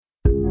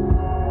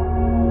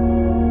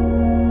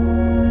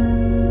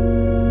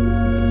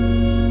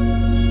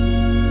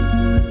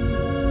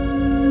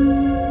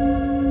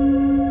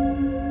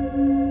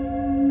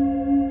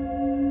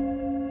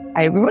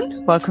Hi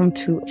everyone, welcome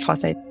to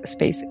Foresight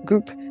Space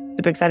Group.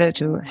 Super excited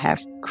to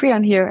have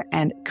Creon here,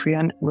 and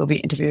Creon will be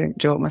interviewing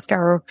Joe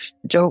Mascaro.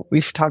 Joe,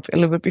 we've talked a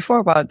little bit before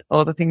about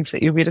all the things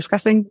that you'll be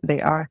discussing.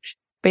 They are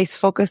space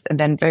focused and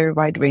then very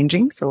wide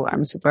ranging. So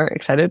I'm super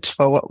excited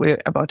for what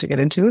we're about to get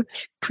into.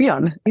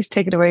 Creon, please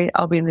take it away.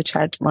 I'll be in the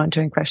chat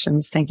monitoring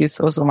questions. Thank you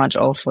so much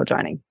all for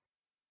joining.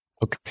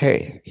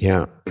 Okay.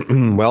 Yeah.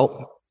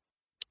 Well,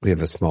 we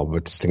have a small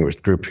but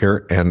distinguished group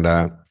here,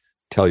 and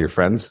tell your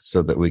friends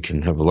so that we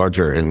can have a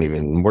larger and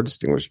even more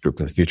distinguished group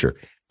in the future.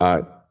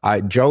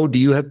 Joe, do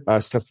you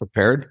have stuff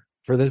prepared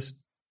for this?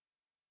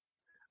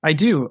 I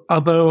do.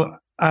 Although,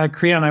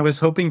 Creon, I was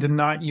hoping to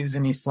not use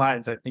any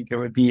slides. I think it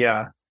would be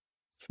a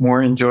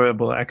more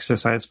enjoyable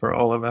exercise for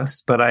all of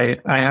us. But I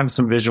have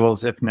some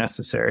visuals if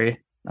necessary.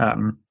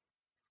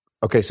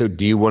 Okay. So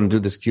do you want to do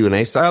this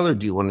Q&A style, or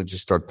do you want to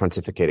just start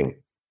pontificating?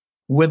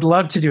 Would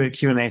love to do it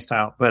Q&A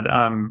style, but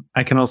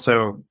I can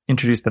also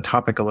introduce the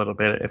topic a little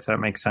bit if that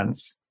makes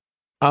sense.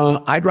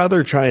 I'd rather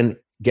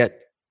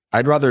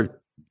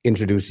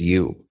introduce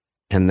you,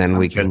 and then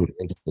we can move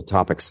into the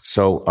topics.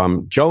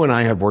 So Joe and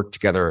I have worked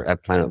together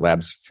at Planet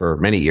Labs for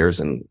many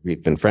years, and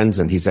we've been friends,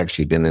 and he's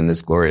actually been in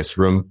this glorious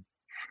room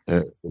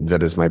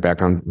that is my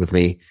background with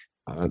me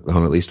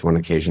on at least one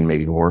occasion,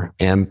 maybe more,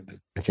 and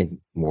I think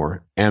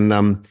more. And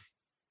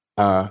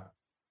but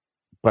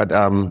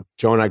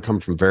Joe and I come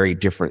from very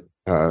different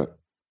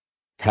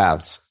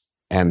paths.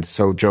 And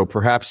so, Joe,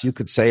 perhaps you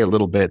could say a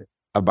little bit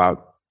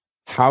about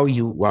how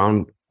you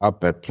wound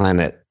up at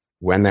Planet,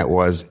 when that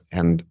was,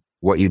 and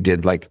what you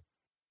did like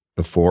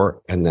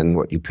before, and then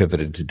what you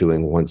pivoted to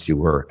doing once you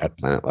were at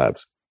Planet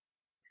Labs.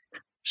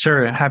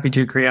 Sure. Happy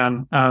to,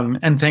 Creon.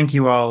 And thank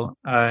you all.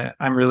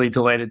 I'm really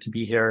delighted to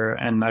be here,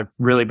 and I've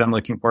really been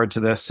looking forward to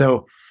this.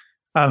 So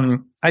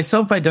I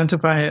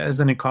self-identify as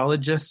an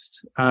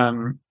ecologist.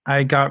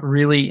 I got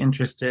really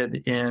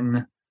interested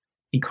in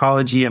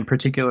ecology, and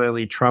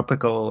particularly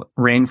tropical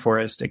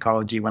rainforest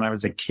ecology, when I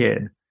was a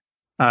kid.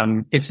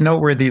 It's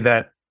noteworthy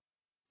that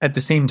at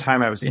the same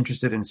time I was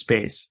interested in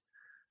space.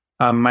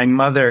 My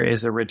mother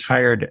is a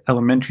retired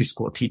elementary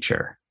school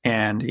teacher,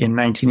 and in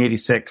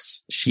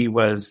 1986, she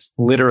was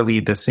literally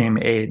the same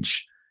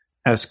age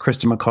as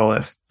Krista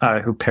McAuliffe,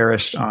 who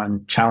perished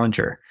on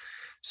Challenger.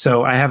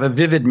 So I have a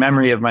vivid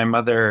memory of my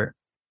mother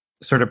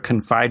sort of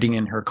confiding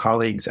in her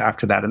colleagues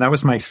after that. And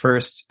that's my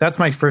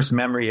first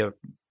memory of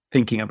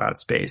thinking about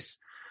space.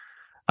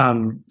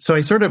 So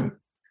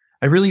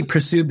I really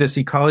pursued this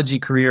ecology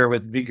career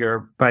with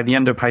vigor. By the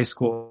end of high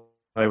school,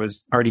 I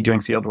was already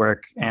doing field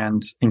work.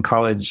 And in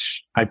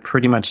college, I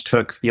pretty much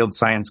took field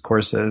science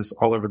courses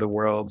all over the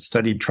world,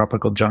 studied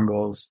tropical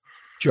jungles.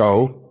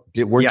 Joe,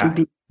 weren't you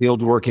doing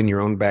field work in your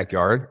own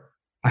backyard?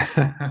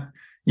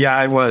 Yeah,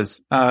 I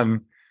was.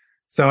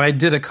 So I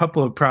did a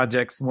couple of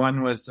projects.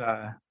 One was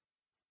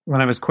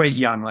when I was quite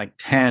young, like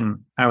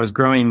 10, I was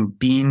growing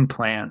bean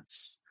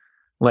plants,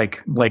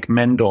 like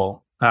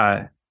Mendel,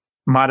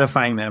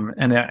 modifying them.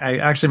 And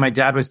my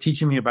dad was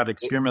teaching me about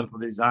experimental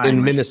design.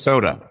 In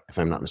Minnesota, if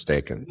I'm not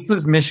mistaken. This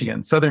was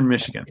Michigan, southern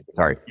Michigan.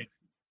 Sorry.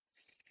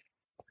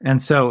 And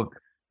so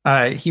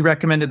he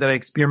recommended that I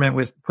experiment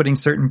with putting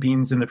certain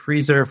beans in the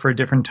freezer for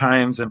different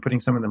times and putting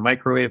some in the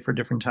microwave for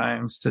different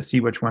times to see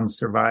which ones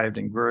survived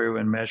and grew,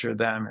 and measure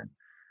them. And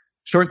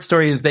short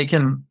story is they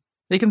can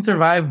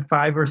survive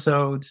 5 or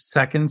so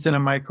seconds in a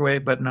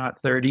microwave, but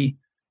not 30.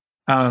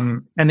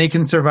 And they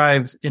can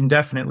survive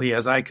indefinitely,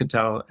 as I could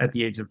tell, at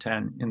the age of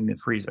 10 in the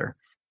freezer.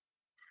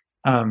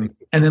 And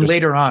then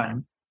later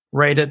on,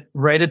 right at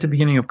the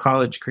beginning of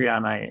college,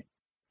 Creon,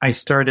 I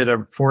started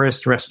a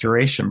forest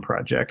restoration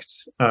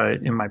project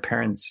in my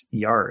parents'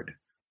 yard.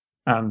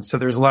 So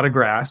there's a lot of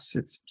grass.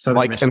 It's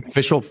southern Michigan. An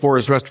official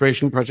forest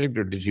restoration project,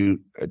 or did you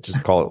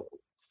just call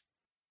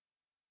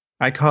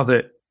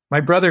it?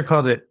 My brother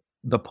called it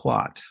the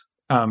plot,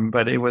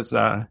 but it was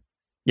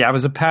it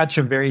was a patch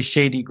of very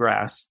shady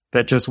grass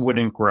that just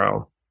wouldn't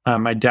grow.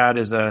 My dad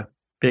is a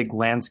big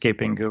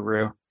landscaping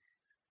guru,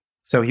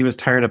 so he was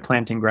tired of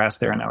planting grass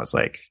there, and I was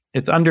like,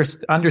 it's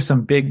under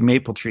some big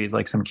maple trees,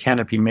 like some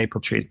canopy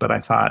maple trees. But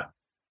I thought,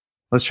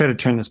 let's try to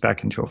turn this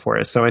back into a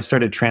forest. So I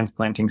started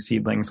transplanting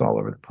seedlings all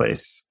over the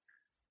place,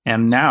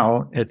 and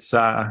now it's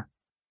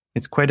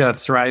quite a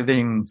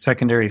thriving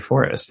secondary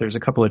forest. There's a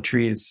couple of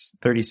trees,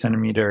 30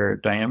 centimeter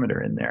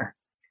diameter in there.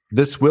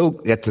 This will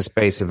get to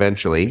space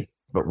eventually,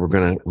 but we're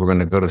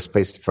gonna go to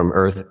space from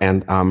Earth.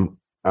 And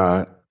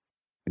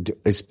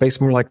is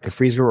space more like a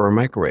freezer or a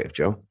microwave,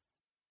 Joe?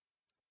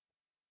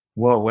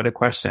 Whoa, what a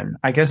question!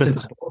 I guess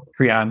it's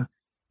Creon.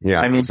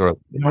 Yeah, I mean, sort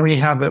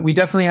of. we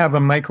definitely have a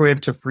microwave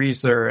to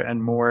freezer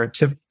and more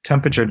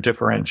temperature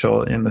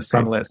differential in the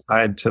sunlit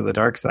side to the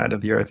dark side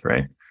of the Earth,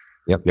 right?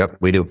 Yep,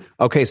 we do.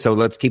 Okay, so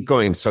let's keep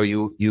going. So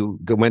you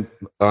went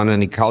on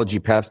an ecology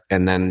path,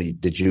 and then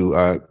did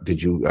you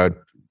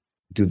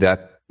do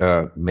that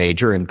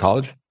major in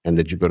college? And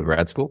did you go to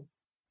grad school?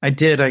 I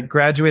did. I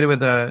graduated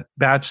with a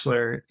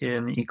bachelor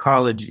in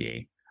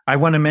ecology. I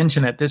want to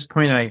mention at this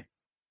point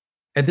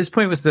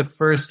was the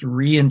first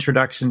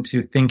reintroduction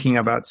to thinking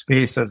about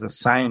space as a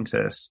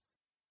scientist.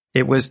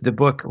 it was the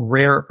book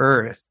Rare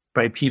Earth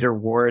by Peter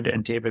Ward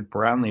and David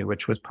Brownlee,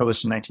 which was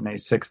published in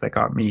 1996, that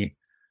got me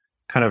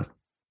kind of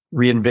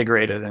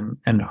reinvigorated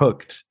and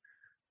hooked.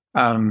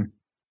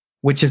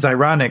 Which is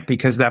ironic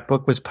because that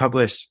book was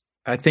published,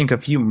 I think, a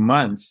few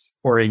months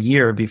or a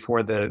year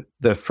before the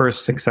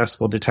first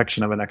successful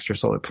detection of an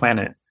extrasolar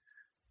planet,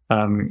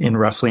 in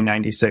roughly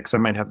 96. I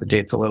might have the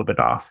dates a little bit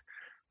off.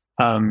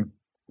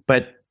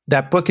 But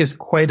that book is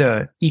quite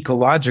a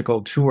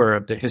ecological tour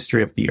of the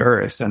history of the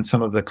Earth and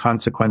some of the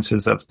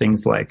consequences of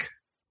things like,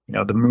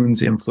 the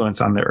moon's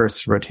influence on the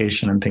Earth's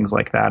rotation and things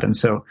like that. And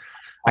so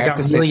I got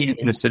really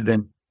interested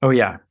in, oh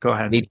yeah, go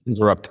ahead. Need to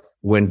interrupt.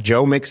 When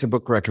Joe makes a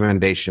book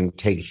recommendation,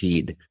 take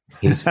heed.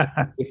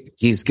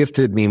 He's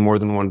gifted me more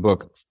than one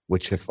book,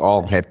 which have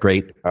all had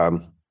great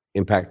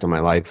impact on my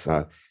life.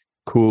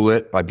 Cool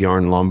It by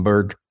Bjorn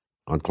Lomborg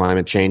on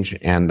climate change.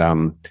 And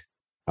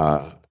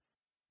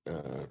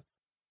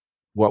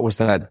what was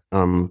that?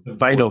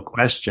 Vital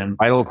Question.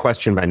 Vital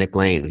Question by Nick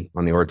Lane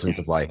on the origins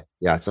of life.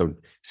 Yeah. So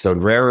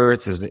Rare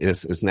Earth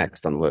is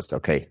next on the list.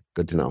 Okay.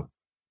 Good to know.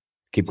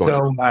 Keep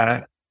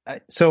going.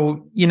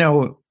 So,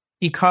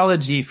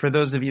 ecology, for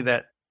those of you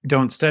that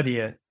don't study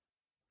it,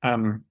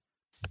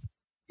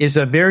 is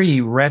a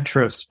very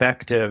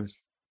retrospective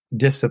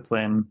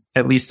discipline,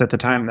 at least at the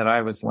time that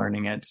I was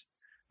learning it,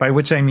 by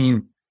which I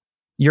mean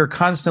you're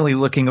constantly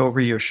looking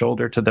over your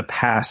shoulder to the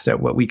past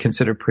at what we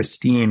consider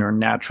pristine or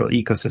natural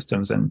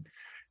ecosystems, and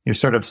you're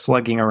sort of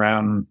sledging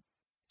around,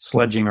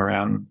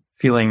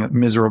 feeling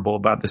miserable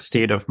about the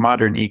state of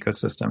modern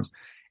ecosystems.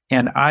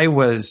 And I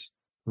was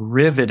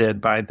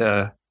riveted by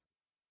the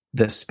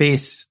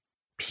space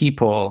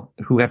people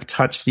who have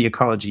touched the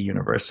ecology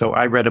universe. So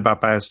I read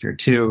about Biosphere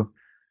 2.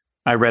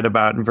 I read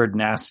about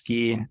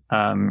Verdnatsky.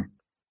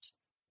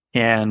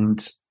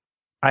 And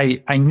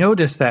I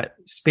noticed that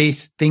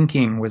space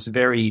thinking was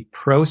very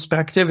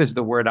prospective, is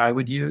the word I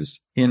would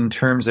use, in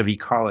terms of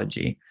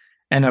ecology.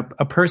 And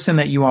a person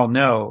that you all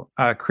know,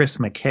 Chris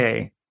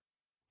McKay,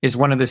 is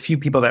one of the few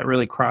people that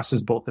really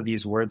crosses both of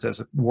these worlds as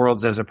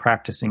a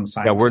practicing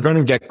scientist. Yeah, we're going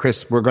to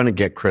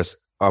get Chris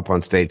up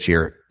on stage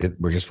here.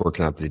 We're just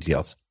working out the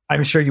details.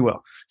 I'm sure you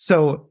will.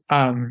 So,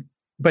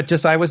 but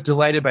just I was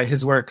delighted by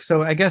his work.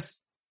 So I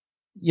guess,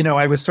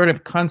 I was sort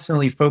of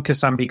constantly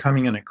focused on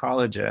becoming an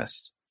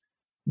ecologist.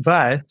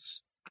 But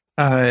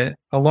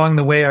along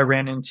the way, I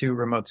ran into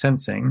remote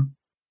sensing.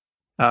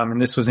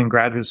 And this was in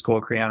graduate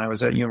school, Kriyan. I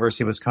was at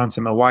University of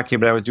Wisconsin-Milwaukee,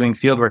 but I was doing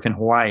fieldwork in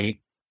Hawaii.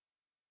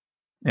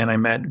 And I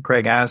met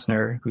Greg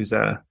Asner, who's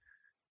a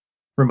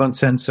remote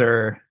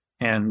sensor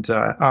and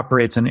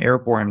operates an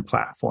airborne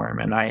platform.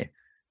 And I,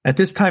 at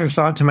this time,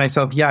 thought to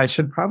myself, I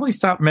should probably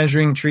stop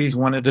measuring trees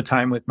one at a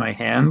time with my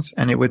hands.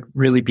 And it would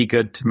really be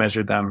good to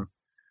measure them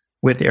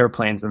with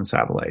airplanes and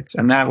satellites.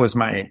 And that was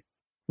my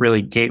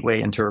really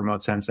gateway into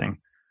remote sensing.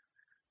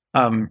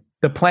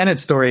 The planet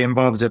story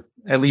involves at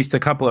least a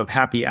couple of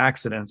happy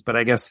accidents, but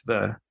I guess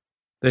the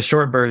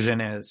short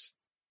version is,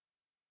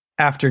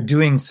 after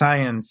doing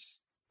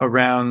science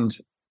around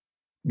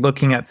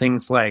looking at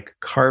things like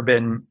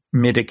carbon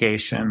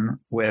mitigation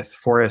with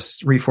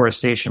forest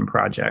reforestation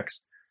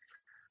projects,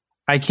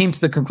 I came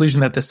to the conclusion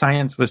that the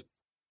science was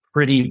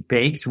pretty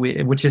baked,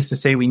 which is to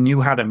say we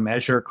knew how to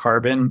measure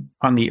carbon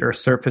on the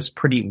Earth's surface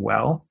pretty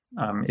well.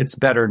 It's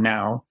better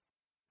now,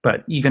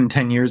 but even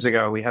 10 years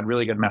ago, we had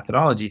really good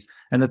methodologies,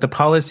 and that the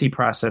policy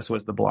process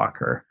was the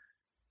blocker.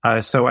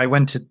 So I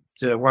went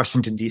to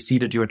Washington, D.C.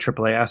 to do a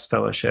AAAS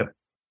fellowship.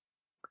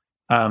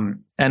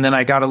 And then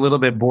I got a little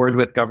bit bored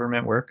with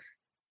government work,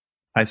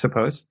 I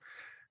suppose.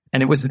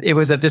 And it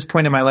was at this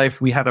point in my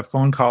life, we had a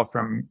phone call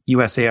from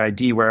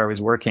USAID where I was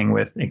working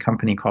with a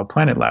company called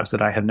Planet Labs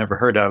that I had never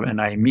heard of.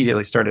 And I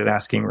immediately started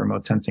asking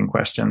remote sensing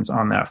questions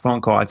on that phone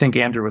call. I think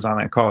Andrew was on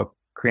that call,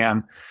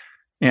 Kriyan.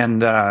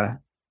 And I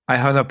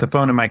hung up the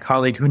phone, and my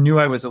colleague, who knew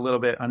I was a little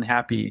bit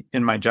unhappy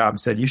in my job,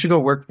 said, "You should go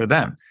work for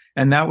them."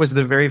 And that was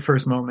the very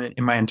first moment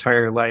in my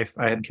entire life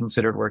I had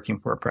considered working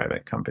for a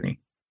private company.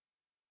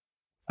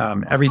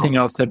 Everything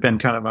else had been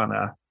kind of on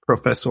a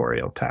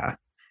professorial path.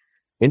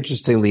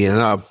 Interestingly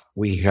enough,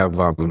 we have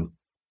a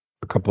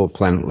couple of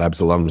Planet Labs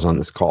alums on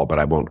this call, but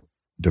I won't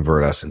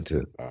divert us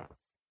into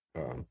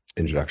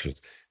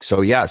introductions.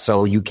 So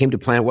you came to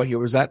Planet. What year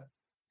was that?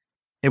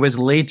 It was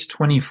late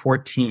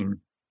 2014.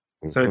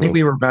 So I think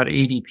we were about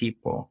 80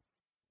 people.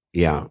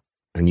 Yeah.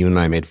 And you and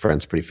I made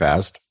friends pretty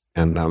fast.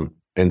 And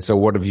so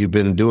what have you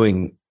been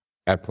doing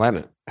at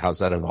Planet? How's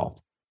that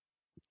evolved?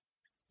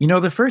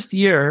 The first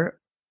year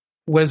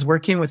was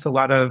working with a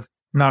lot of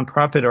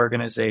nonprofit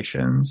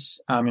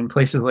organizations in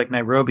places like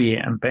Nairobi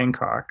and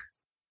Bangkok.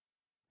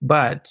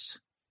 But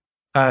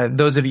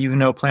those of you who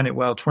know Planet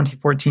well,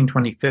 2014,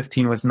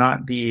 2015 was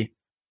not the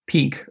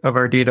peak of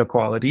our data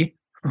quality.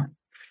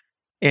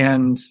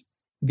 And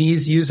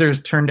these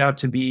users turned out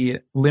to be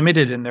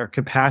limited in their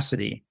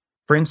capacity.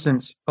 For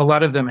instance, a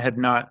lot of them had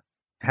not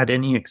had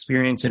any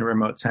experience in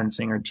remote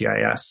sensing or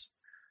GIS.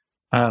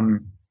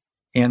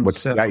 And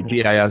what's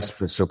GIS,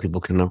 so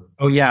people can know?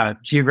 Oh, yeah.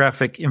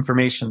 Geographic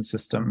Information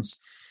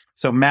Systems.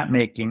 So map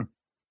making.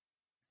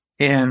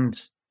 And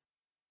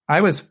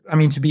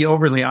to be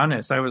overly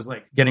honest, I was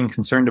like getting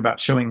concerned about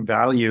showing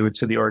value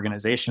to the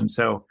organization.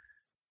 So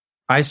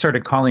I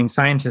started calling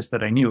scientists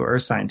that I knew,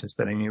 Earth scientists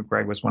that I knew.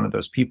 Greg was one of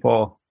those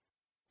people.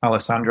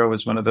 Alessandro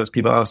was one of those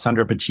people.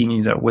 Alessandro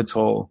Pacini's at Woods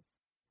Hole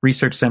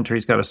Research Center.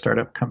 He's got a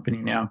startup company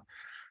now.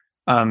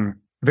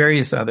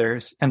 Various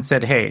others, and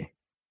said, hey,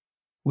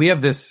 we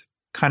have this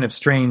kind of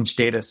strange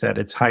data set.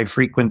 It's high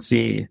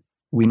frequency.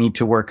 We need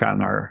to work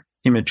on our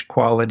image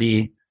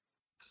quality.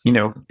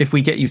 If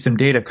we get you some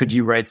data, could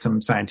you write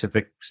some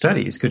scientific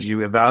studies? Could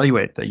you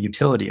evaluate the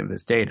utility of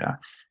this data?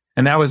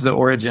 And that was the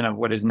origin of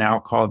what is now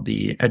called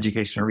the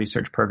Educational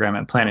Research Program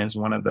at Planet. Is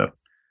one of the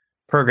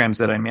programs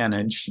that I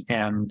manage.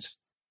 And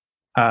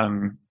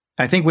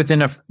I think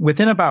within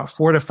about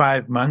 4 to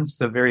 5 months,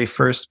 the very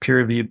first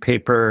peer-reviewed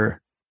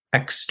paper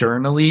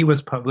externally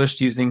was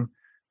published using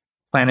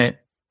Planet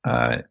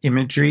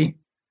imagery.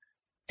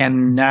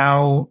 And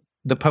now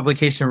the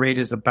publication rate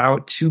is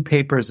about 2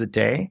 papers a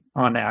day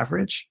on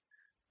average.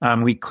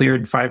 We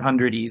cleared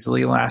 500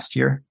 easily last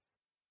year.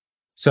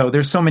 So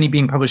there's so many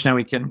being published now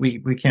we can't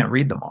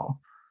read them all.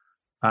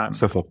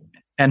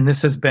 And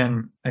this has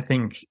been, I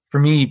think, for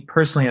me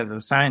personally as a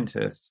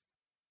scientist,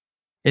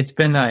 it's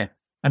been an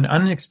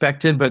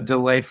unexpected but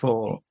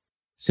delightful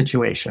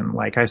situation.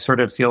 Like I sort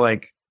of feel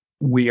like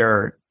we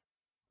are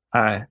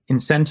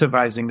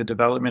incentivizing the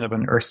development of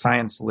an earth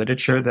science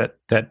literature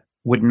that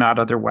would not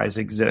otherwise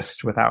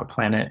exist without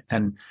Planet.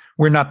 And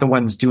we're not the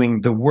ones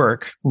doing the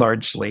work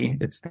largely.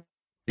 It's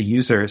the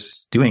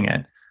users doing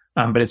it.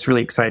 But it's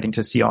really exciting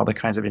to see all the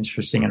kinds of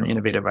interesting and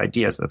innovative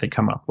ideas that they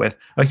come up with,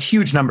 a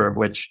huge number of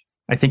which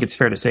I think it's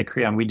fair to say,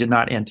 Kriyan, we did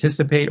not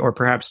anticipate, or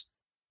perhaps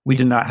we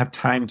did not have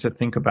time to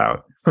think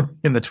about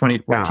in the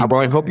 2014. Yeah,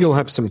 well, I hope you'll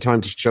have some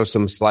time to show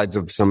some slides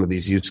of some of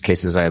these use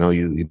cases. I know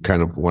you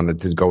kind of wanted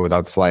to go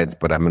without slides,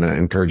 but I'm going to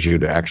encourage you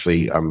to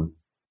actually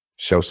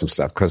show some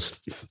stuff because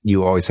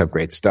you always have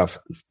great stuff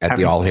at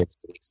the all hands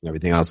meetings and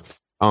everything else.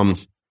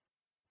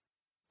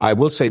 I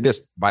will say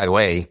this, by the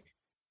way,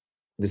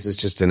 this is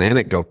just an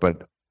anecdote,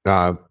 but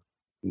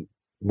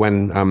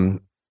when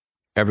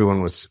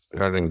everyone was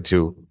starting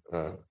to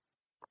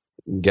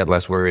get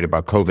less worried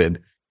about COVID,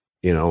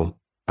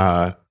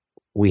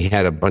 we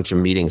had a bunch of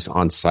meetings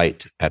on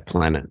site at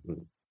Planet.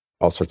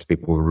 All sorts of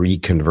people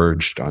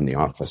reconverged on the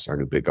office, our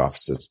new big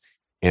offices.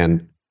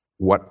 And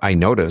what I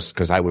noticed,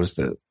 because I was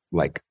the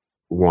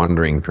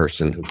wandering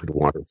person who could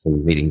wander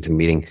from meeting to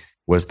meeting,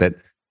 was that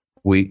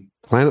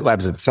Planet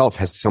Labs itself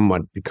has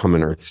somewhat become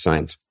an earth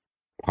science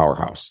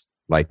powerhouse.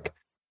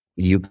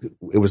 It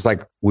was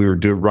like we were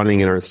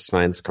running an earth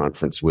science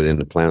conference within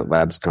the Planet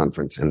Labs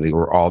conference, and there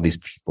were all these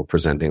people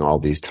presenting all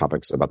these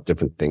topics about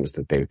different things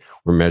that they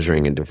were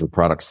measuring in different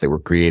products they were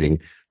creating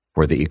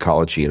for the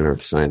ecology and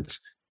earth science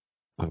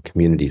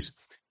communities.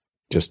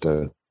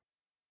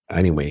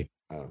 Anyway,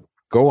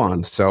 go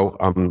on. So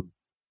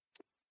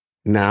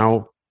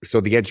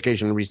the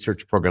Education and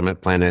Research Program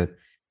at Planet,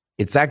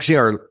 it's actually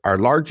our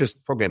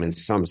largest program in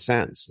some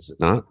sense, is it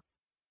not?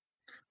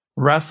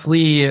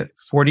 Roughly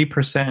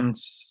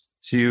 40%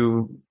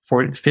 to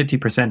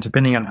 50%,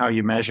 depending on how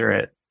you measure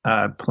it,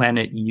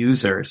 Planet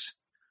users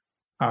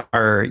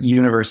are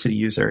university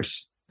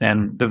users,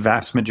 and the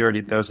vast majority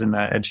of those in the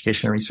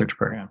Education and Research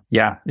Program.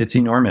 Yeah, it's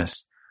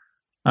enormous.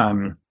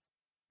 And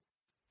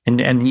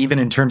even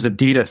in terms of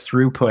data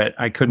throughput,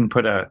 I couldn't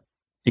put a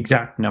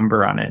exact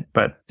number on it,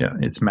 but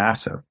it's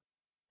massive.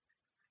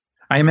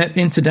 I'm at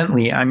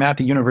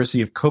the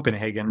University of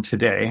Copenhagen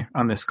today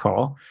on this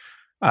call.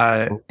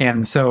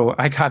 And so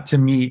I got to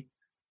meet,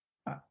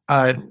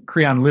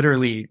 Kriyan,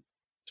 literally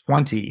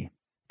 20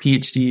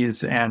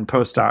 PhDs and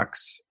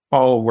postdocs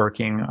all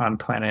working on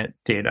Planet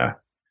data.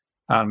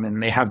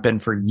 And they have been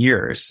for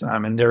years.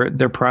 And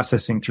they're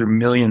processing through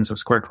millions of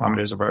square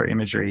kilometers of our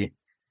imagery,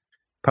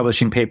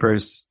 publishing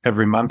papers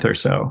every month or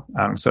so.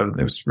 So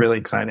it was really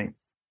exciting.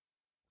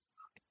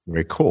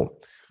 Very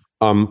cool.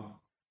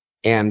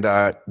 And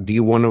do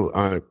you want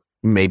to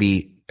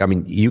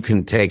you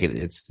can take it.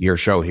 It's your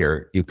show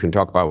here. You can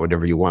talk about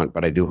whatever you want,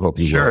 but I do hope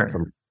you have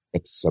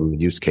some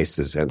use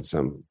cases and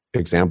some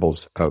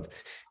examples of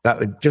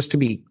that. Just to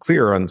be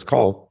clear on this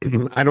call,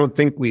 I don't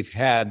think we've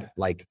had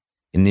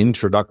an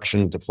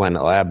introduction to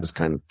Planet Labs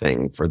kind of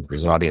thing for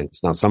this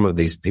audience. Now, some of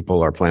these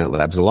people are Planet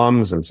Labs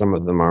alums, and some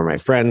of them are my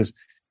friends.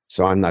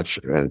 So I'm not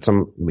sure.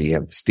 And we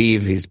have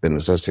Steve. He's been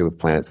associated with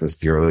Planet since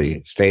the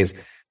early days.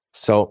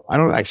 So I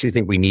don't actually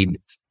think we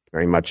need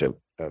very much of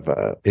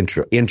an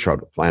intro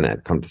to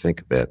Planet. Come to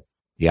think of it,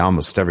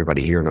 almost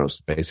everybody here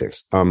knows the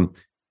basics.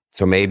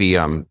 So maybe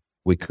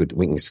we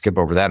can skip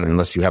over that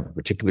unless you have a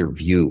particular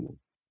view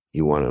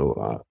you want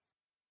to.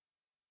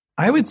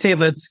 I would say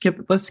let's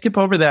skip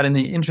over that in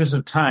the interest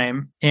of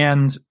time.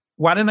 And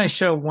why don't I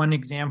show one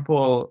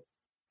example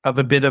of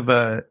a bit of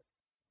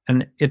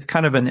it's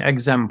kind of an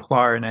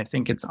exemplar, and I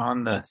think it's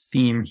on the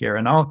theme here.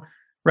 And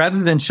rather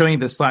than showing you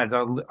the slides,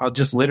 I'll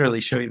just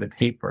literally show you the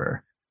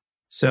paper.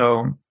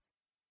 So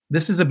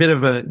this is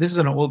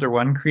an older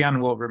one. Kriyan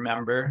will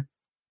remember,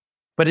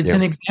 but it's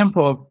an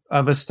example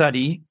of a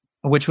study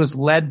which was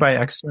led by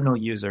external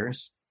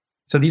users.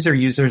 So these are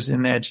users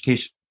in the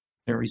education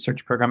and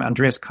research program,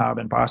 Andreas Cobb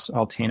and Bas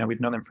Altena.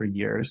 We've known them for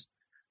years.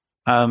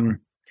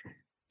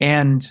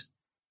 And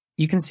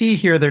you can see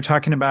here they're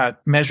talking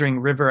about measuring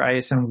river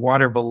ice and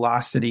water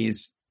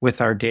velocities with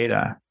our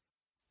data.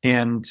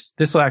 And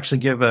this will actually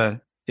give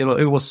it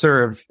will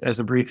serve as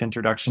a brief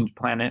introduction to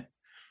Planet.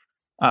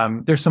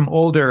 There's some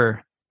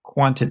older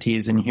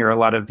quantities in here. A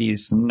lot of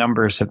these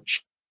numbers have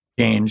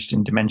changed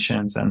in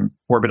dimensions and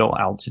orbital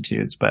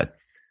altitudes. But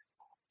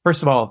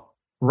first of all,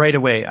 right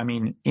away, I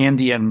mean,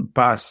 Andy and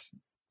Bas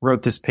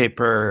wrote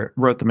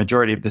the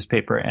majority of this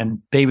paper,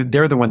 and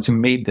they're the ones who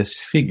made this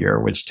figure,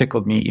 which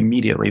tickled me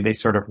immediately. They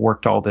sort of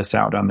worked all this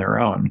out on their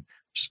own,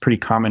 which is pretty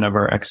common of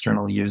our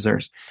external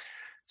users.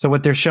 So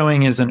what they're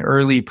showing is an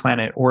early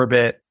planet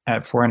orbit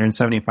at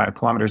 475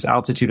 kilometers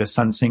altitude, a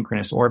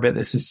sun-synchronous orbit.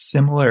 This is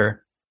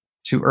similar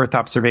to Earth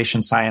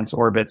observation science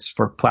orbits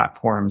for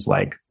platforms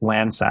like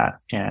Landsat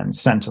and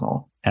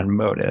Sentinel and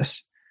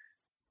MODIS.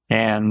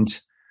 And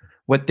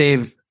what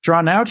they've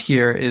drawn out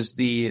here is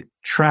the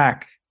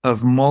track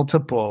of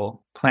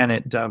multiple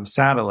Planet Dove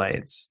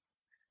satellites.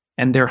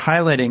 And they're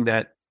highlighting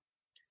that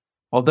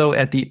although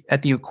at the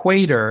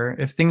equator,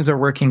 if things are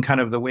working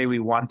kind of the way we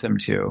want them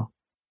to,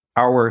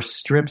 our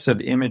strips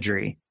of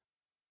imagery,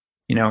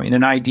 in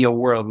an ideal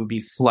world would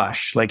be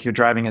flush, like you're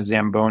driving a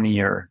Zamboni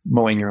or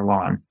mowing your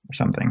lawn or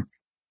something.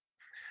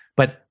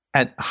 But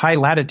at high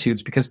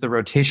latitudes, because the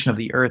rotation of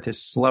the Earth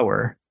is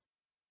slower,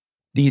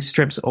 these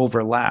strips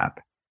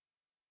overlap.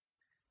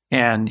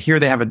 And here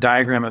they have a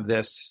diagram of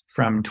this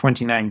from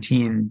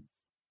 2019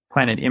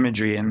 Planet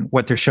Imagery. And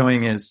what they're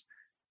showing is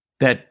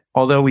that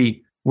although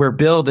we're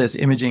billed as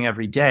imaging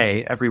every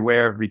day,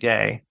 everywhere, every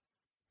day,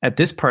 at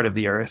this part of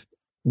the Earth,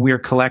 we're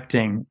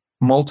collecting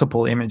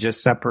multiple images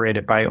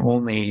separated by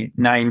only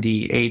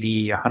 90,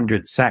 80,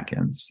 100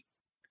 seconds.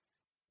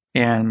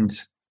 And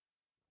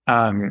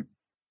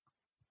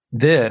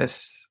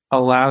this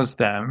allows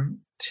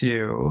them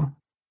to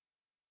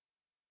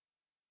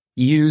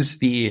use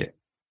the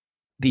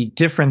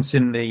difference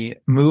in the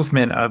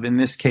movement of, in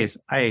this case,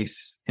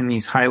 ice in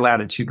these high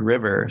latitude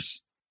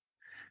rivers.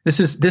 This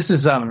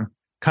is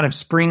kind of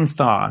spring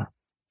thaw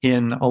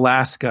in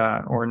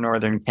Alaska or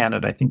northern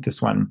Canada. I think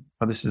this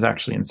is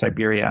actually in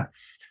Siberia.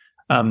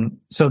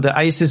 So the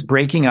ice is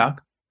breaking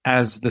up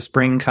as the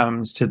spring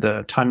comes to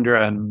the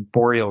tundra and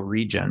boreal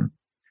region.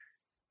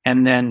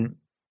 And then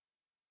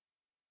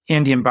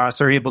Andy and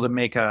Bas are able to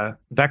make a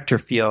vector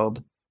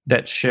field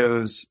that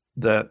shows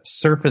the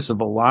surface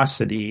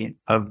velocity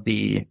of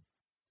the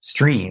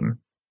stream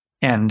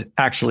and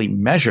actually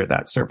measure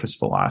that surface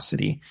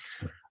velocity.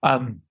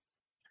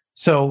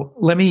 So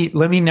let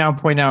me now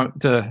point out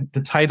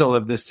the title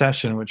of this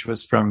session, which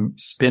was from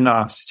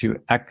spin-offs to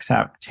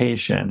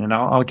exaptation. And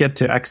I'll get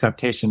to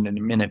exaptation in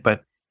a minute.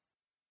 But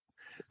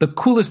the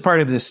coolest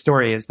part of this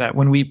story is that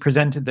when we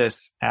presented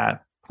this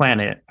at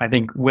Planet, I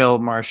think Will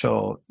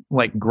Marshall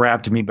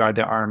grabbed me by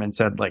the arm and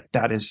said,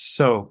 that is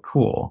so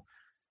cool.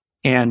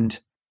 And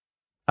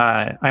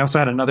I also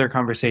had another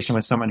conversation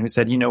with someone who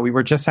said, we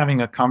were just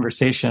having a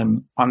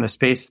conversation on the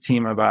space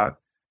team about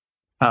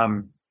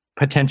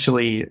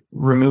potentially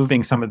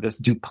removing some of this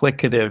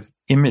duplicative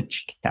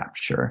image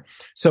capture.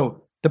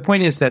 So the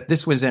point is that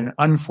this was an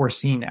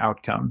unforeseen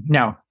outcome.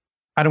 Now,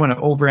 I don't want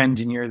to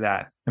over-engineer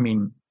that. I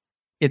mean,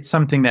 it's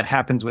something that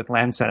happens with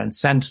Landsat and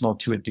Sentinel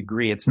to a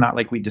degree. It's not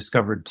like we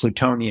discovered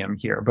plutonium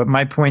here. But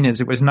my point is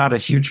it was not a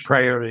huge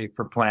priority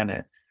for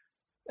Planet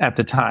at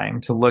the time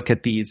to look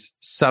at these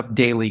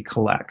sub-daily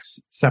collects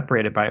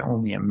separated by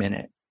only a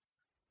minute.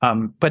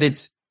 But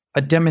it's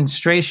a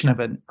demonstration of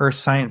an Earth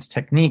science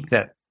technique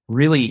that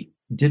really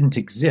didn't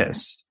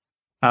exist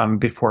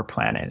before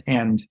Planet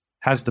and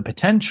has the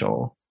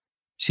potential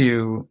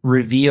to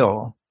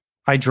reveal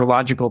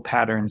hydrological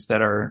patterns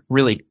that are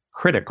really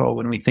critical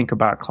when we think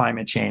about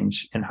climate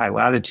change in high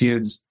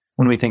latitudes,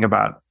 when we think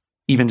about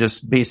even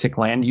just basic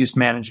land use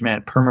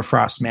management,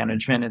 permafrost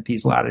management at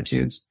these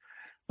latitudes.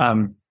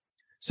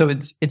 So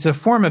it's a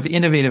form of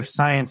innovative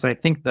science. I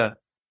think the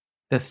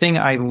thing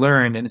I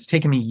learned, and it's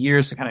taken me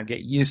years to kind of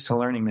get used to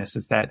learning this,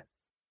 is that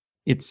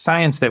it's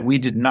science that we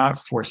did not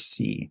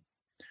foresee.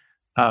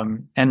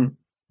 And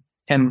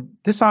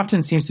this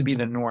often seems to be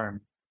the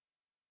norm.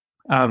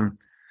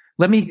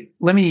 Let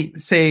me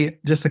say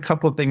just a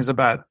couple of things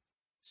about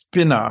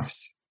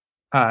spin-offs,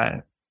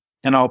 and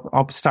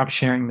I'll stop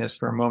sharing this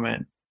for a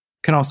moment.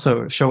 Can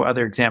also show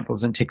other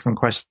examples and take some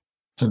questions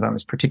on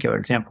this particular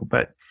example.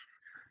 But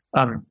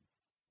I'm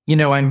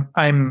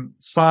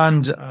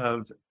fond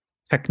of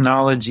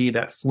technology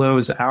that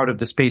flows out of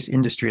the space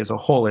industry as a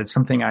whole. It's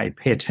something I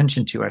pay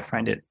attention to. I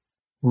find it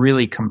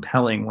really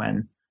compelling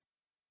when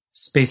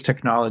space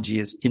technology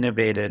is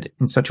innovated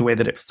in such a way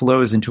that it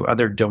flows into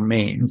other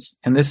domains.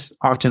 And this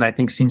often, I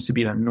think, seems to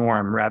be the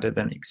norm rather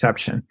than the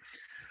exception.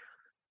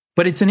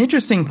 But it's an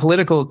interesting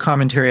political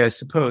commentary, I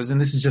suppose, and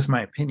this is just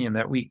my opinion,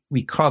 that we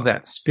call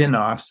that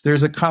spin-offs.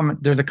 There's a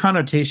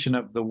connotation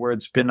of the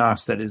word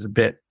spin-offs that is a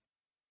bit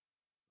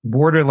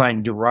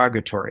borderline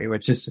derogatory,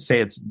 which is to say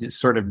it's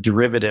sort of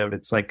derivative.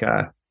 It's like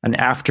an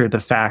after the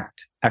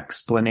fact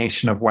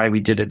explanation of why we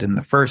did it in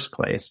the first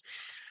place.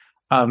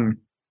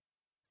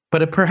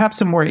 But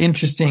perhaps a more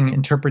interesting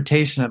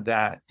interpretation of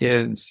that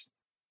is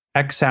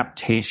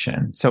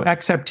exaptation. So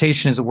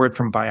exaptation is a word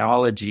from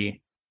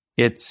biology.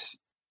 It's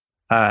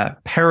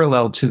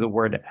parallel to the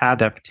word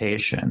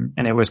adaptation,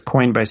 and it was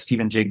coined by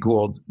Stephen Jay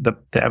Gould, the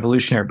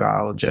evolutionary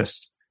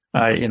biologist,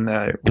 in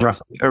the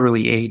roughly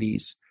early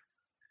 80s.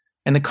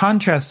 And the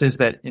contrast is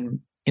that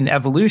in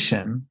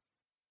evolution,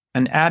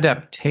 an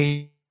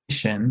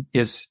adaptation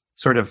is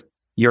sort of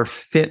you're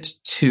fit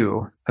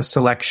to a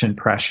selection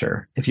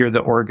pressure. If you're the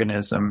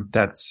organism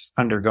that's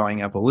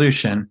undergoing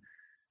evolution,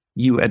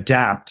 you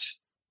adapt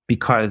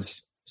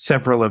because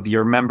several of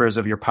your members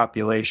of your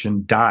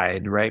population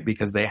died, right?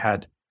 Because they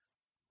had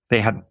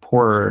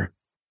poorer,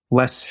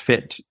 less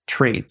fit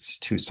traits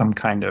to some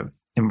kind of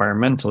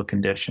environmental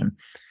condition.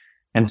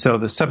 And so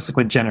the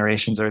subsequent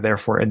generations are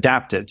therefore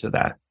adapted to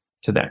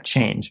that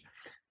change.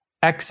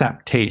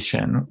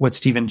 Exaptation, what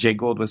Stephen Jay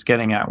Gould was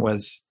getting at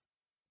was,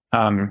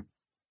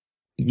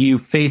 you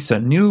face a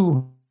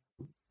new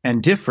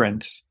and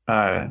different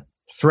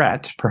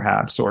threat,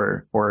 perhaps,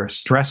 or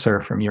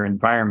stressor from your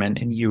environment,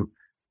 and you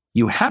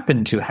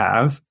happen to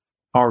have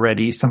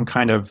already some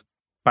kind of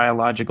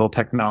biological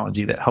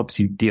technology that helps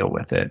you deal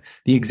with it.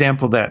 The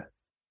example that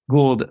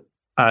Gould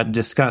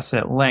discussed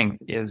at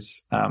length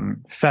is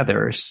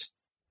feathers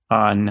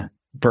on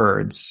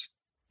birds.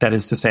 That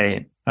is to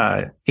say,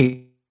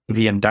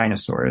 avian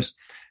dinosaurs.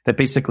 That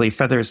basically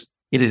feathers,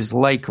 it is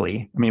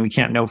likely, I mean, we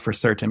can't know for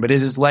certain, but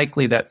it is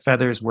likely that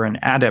feathers were an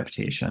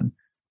adaptation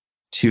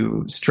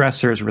to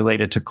stressors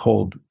related to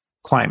cold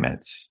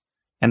climates,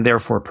 and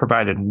therefore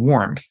provided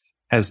warmth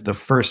as the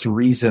first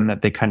reason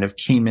that they kind of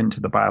came into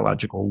the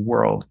biological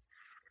world.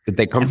 Did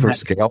they come from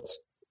scales?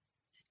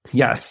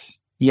 Yes.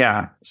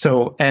 Yeah.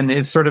 So, and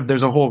it's sort of,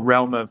 there's a whole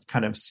realm of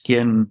kind of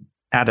skin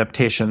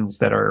adaptations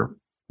that are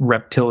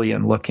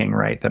reptilian looking,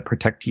 right? That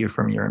protect you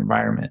from your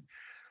environment.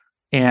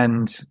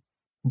 And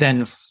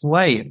then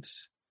flight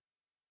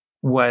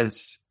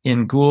was,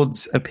 in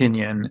Gould's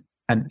opinion,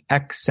 an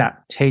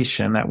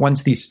exaptation, that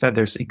once these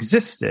feathers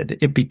existed,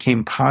 it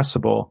became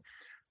possible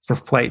for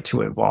flight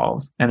to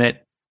evolve. And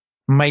it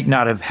might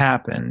not have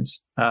happened,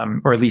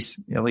 or at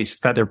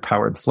least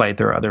feather-powered flight.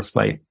 There are other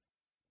flight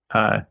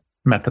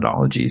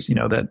methodologies,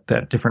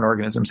 that different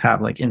organisms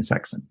have, like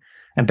insects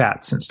and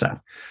bats and stuff.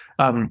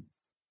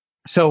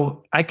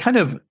 So I kind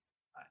of,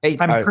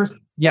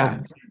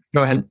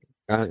 go ahead.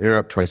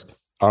 Interrupt twice.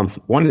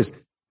 One is,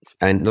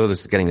 I know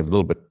this is getting a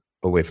little bit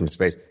away from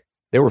space.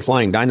 They were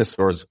flying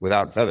dinosaurs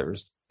without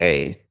feathers.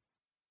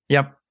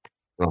 Yep.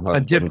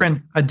 A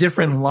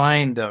different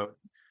line though.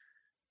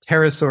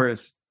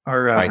 Pterosaurs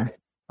are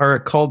a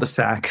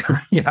cul-de-sac.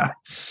 Yeah.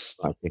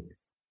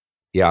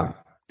 Yeah.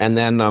 And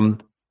then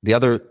the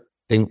other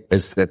thing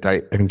is that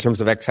in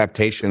terms of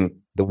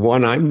exaptation, the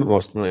one I'm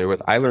most familiar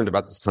with, I learned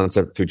about this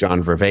concept through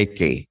John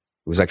Vervaeke,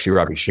 who was actually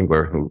Robbie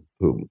Schingler,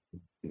 who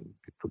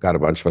got a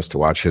bunch of us to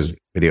watch his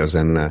videos.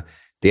 And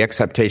the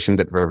exaptation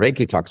that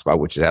Vervaeke talks about,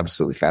 which is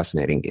absolutely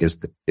fascinating, is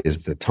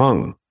the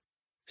tongue.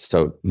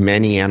 So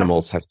many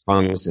animals have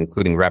tongues,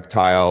 including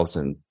reptiles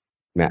and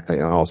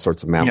all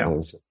sorts of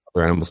mammals,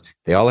 other animals.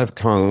 They all have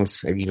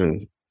tongues,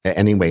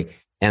 anyway.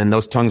 And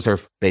those tongues are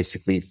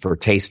basically for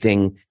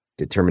tasting,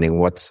 determining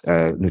what's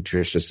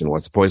nutritious and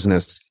what's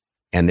poisonous.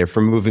 And they're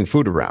for moving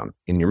food around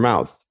in your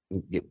mouth,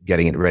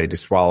 getting it ready to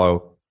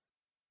swallow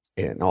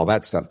and all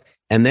that stuff.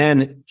 And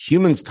then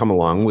humans come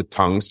along with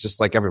tongues, just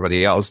like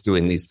everybody else,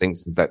 doing these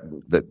things that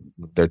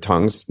their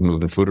tongues,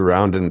 moving food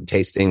around and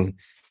tasting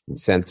and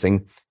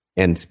sensing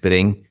and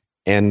spitting.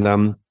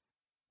 And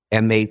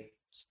they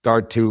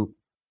start to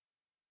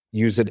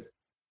use it.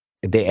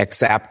 They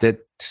exapt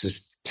it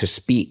to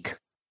speak.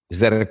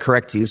 Is that a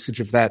correct usage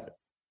of that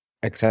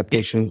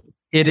exaptation?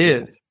 It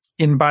is.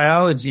 In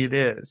biology, it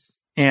is.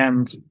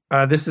 And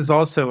this is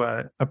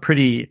also a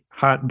pretty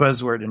hot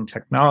buzzword in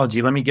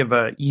technology. Let me give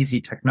an easy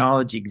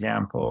technology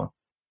example.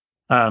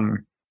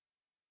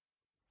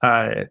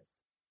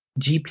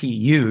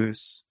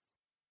 GPUs.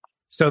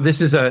 So this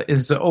is an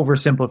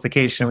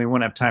oversimplification. We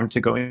won't have time to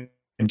go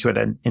into it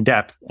in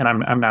depth, and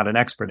I'm not an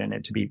expert in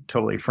it, to be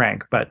totally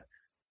frank. But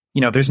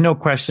there's no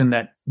question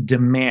that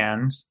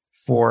demand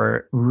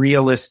for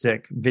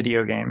realistic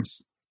video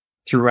games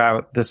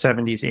throughout the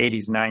 70s,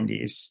 80s,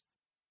 90s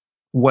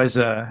was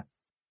a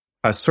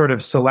sort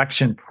of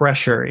selection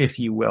pressure, if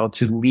you will,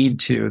 to lead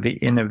to the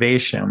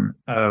innovation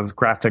of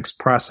graphics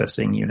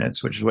processing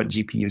units, which is what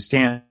GPU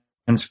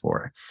stands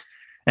for.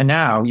 And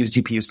now use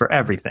GPUs for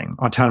everything: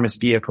 autonomous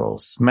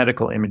vehicles,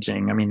 medical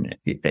imaging. I mean,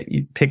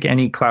 you pick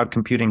any cloud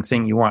computing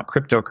thing you want,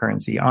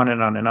 cryptocurrency, on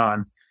and on and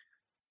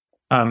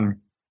on.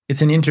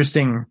 It's an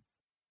interesting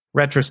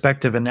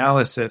retrospective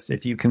analysis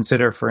if you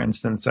consider, for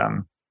instance,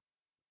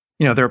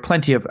 there are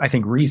plenty of, I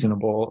think,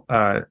 reasonable,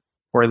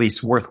 or at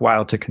least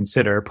worthwhile to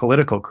consider,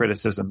 political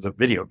criticisms of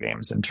video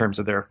games in terms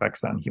of their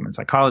effects on human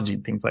psychology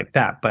and things like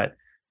that. But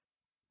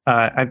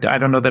I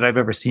don't know that I've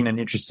ever seen an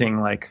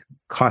interesting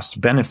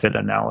cost benefit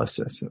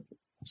analysis of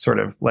sort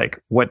of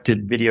what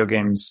did video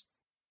games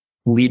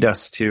lead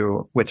us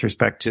to with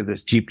respect to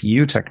this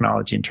GPU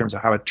technology in terms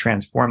of how it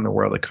transformed the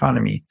world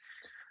economy.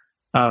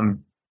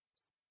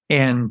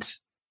 And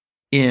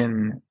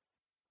in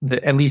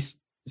the, at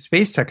least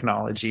space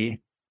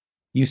technology,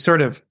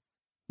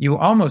 you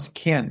almost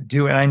can't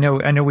do it. I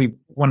know we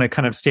want to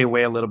kind of stay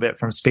away a little bit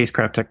from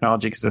spacecraft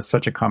technology because it's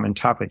such a common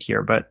topic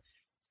here. But,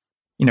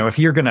 if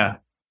you're going to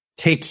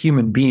take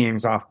human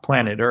beings off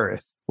planet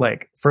Earth,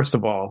 like, first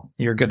of all,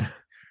 you're going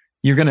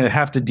to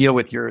have to deal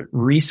with your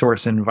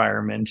resource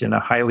environment in a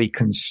highly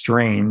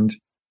constrained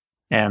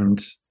and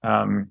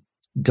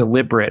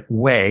deliberate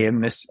way.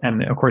 And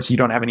of course, you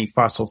don't have any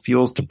fossil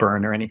fuels to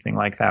burn or anything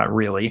like that,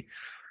 really.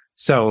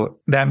 So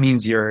that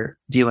means you're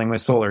dealing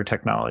with solar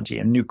technology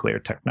and nuclear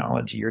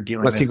technology. You're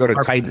dealing unless with you go to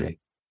Titan.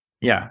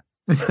 Yeah.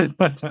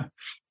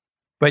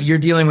 But you're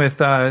dealing with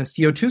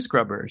CO2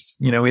 scrubbers.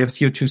 We have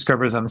CO2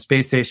 scrubbers on the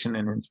space station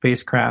and in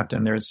spacecraft,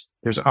 and there's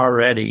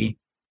already,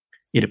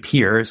 it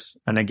appears,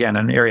 and again,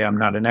 an area I'm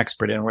not an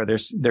expert in, where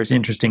there's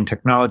interesting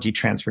technology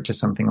transfer to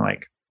something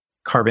like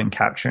carbon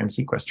capture and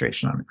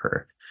sequestration on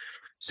Earth.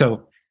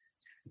 So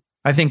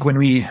I think when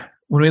we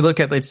look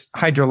at this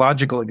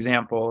hydrological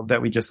example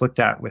that we just looked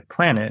at with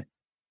Planet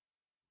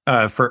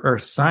for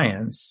Earth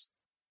science,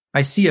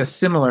 I see a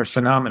similar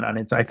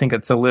phenomenon. I think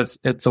it's a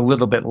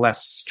little bit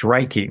less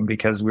striking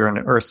because we're an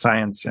Earth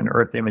science and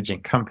Earth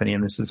imaging company,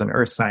 and this is an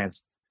Earth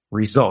science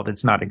result.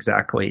 It's not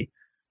exactly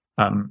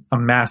a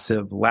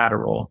massive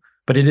lateral,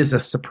 but it is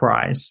a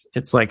surprise.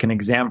 It's like an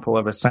example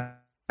of a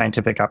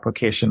scientific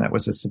application that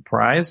was a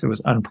surprise. It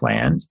was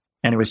unplanned,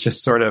 and it was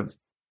just sort of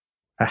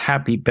a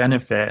happy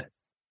benefit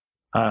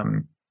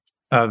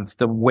of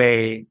the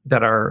way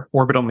that our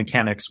orbital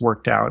mechanics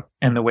worked out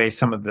and the way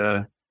some of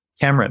the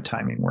camera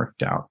timing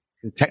worked out.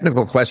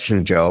 Technical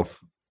question, Joe,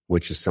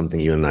 which is something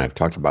you and I have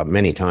talked about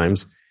many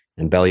times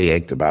and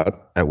bellyached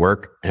about at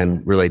work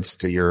and relates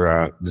to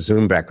your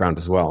Zoom background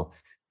as well.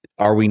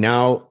 Are we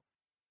now,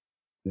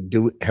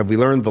 have we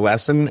learned the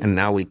lesson and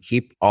now we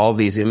keep all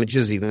these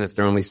images, even if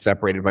they're only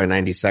separated by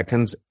 90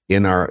 seconds,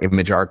 in our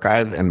image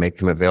archive and make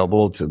them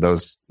available to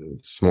those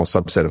small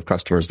subset of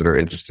customers that are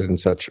interested in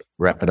such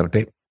rapid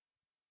update?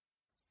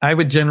 I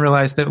would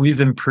generalize that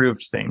we've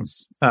improved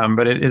things,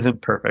 but it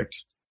isn't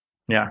perfect.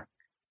 Yeah.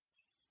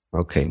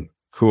 Okay,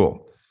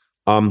 cool.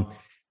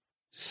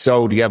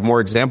 So do you have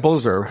more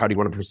examples or how do you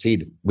want to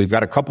proceed? We've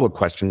got a couple of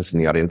questions in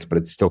the audience, but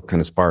it's still kind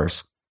of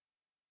sparse.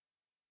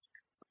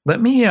 Let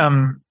me,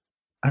 I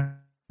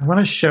want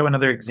to show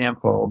another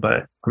example,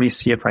 but let me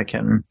see if I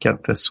can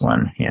get this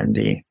one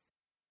handy.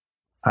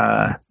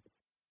 I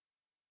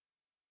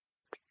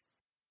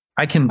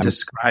can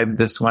describe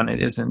this one.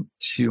 It isn't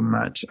too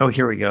much. Oh,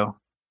 here we go.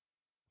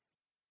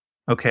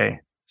 Okay.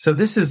 So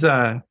this is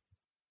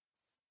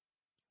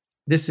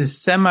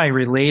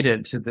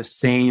semi-related to the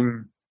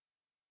same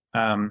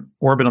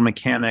orbital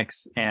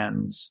mechanics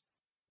and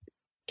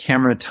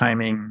camera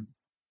timing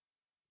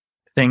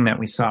thing that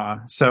we saw.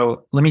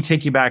 So let me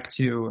take you back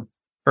to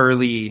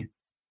early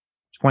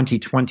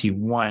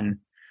 2021.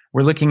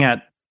 We're looking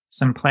at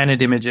some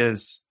planet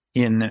images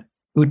in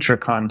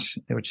Uttarakhand,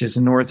 which is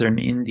northern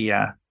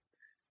India.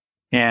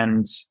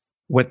 And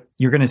what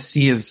you're going to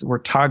see is we're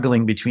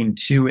toggling between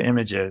two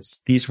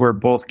images. These were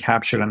both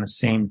captured on the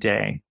same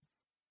day.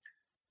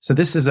 So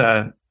this is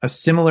a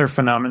similar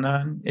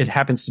phenomenon. It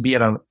happens to be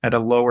at a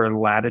lower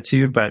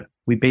latitude, but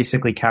we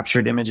basically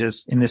captured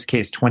images, in this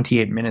case,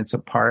 28 minutes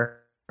apart.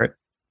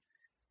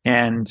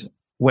 And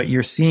what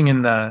you're seeing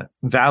in the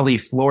valley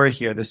floor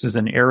here, this is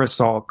an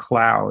aerosol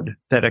cloud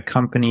that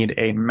accompanied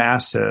a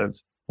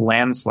massive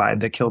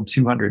landslide that killed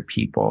 200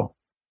 people.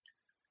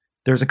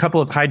 There's a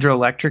couple of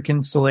hydroelectric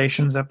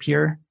installations up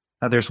here.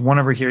 There's one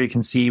over here you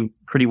can see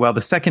pretty well. The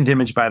second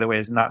image, by the way,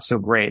 is not so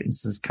great.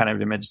 This is kind of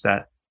an image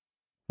that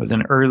was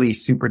an early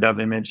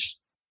SuperDove image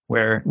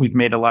where we've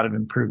made a lot of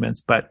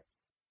improvements. But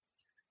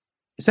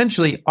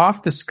essentially,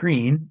 off the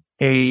screen,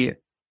 a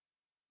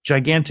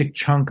gigantic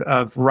chunk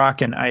of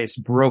rock and ice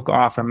broke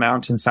off a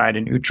mountainside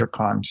in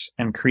Uttarakhand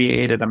and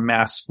created a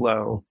mass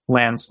flow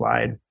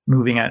landslide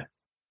moving at,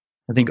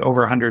 I think,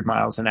 over 100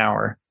 miles an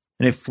hour.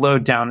 And it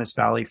flowed down this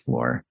valley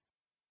floor.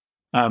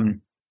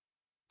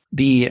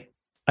 The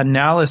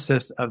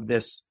analysis of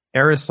this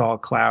aerosol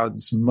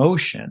cloud's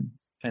motion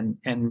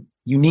and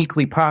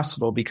uniquely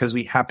possible because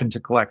we happen to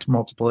collect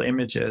multiple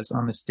images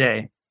on this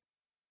day,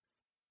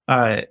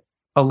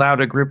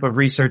 allowed a group of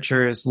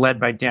researchers led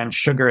by Dan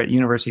Sugar at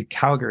University of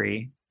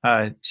Calgary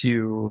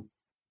to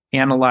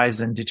analyze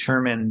and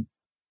determine.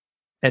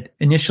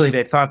 Initially,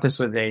 they thought this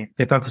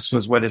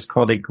was what is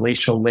called a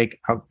glacial lake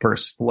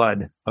outburst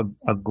flood,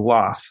 a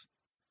GLOF.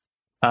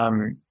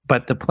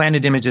 But the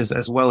planet images,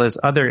 as well as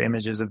other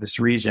images of this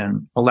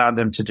region, allowed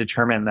them to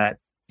determine that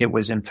it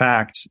was, in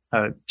fact,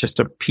 just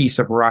a piece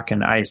of rock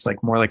and ice,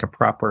 more like a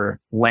proper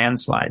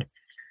landslide,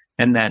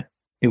 and that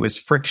it was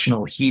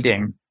frictional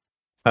heating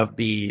of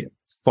the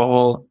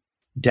fall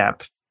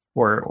depth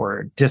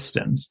or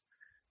distance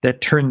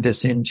that turned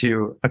this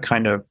into a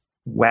kind of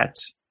wet,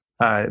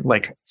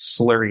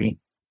 slurry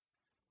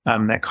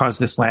that caused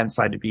this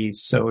landslide to be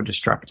so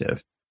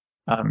destructive.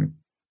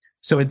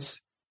 So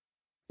it's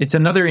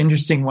another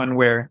interesting one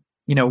where,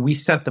 we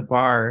set the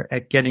bar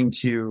at getting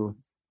to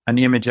an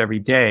image every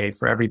day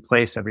for every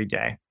place every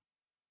day.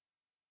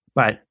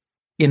 But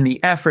in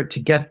the effort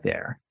to get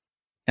there,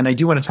 and I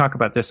do want to talk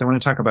about this, I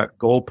want to talk about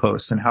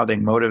goalposts and how they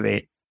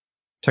motivate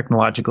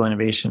technological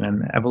innovation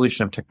and the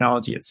evolution of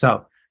technology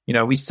itself.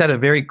 We set a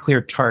very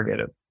clear target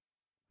of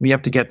we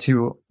have to get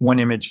to 1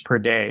 image per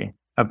day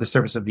of the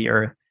surface of the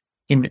Earth.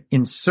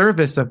 In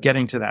service of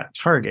getting to that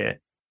target,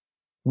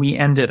 we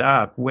ended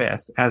up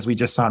with, as we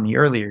just saw in the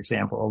earlier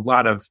example, a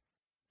lot of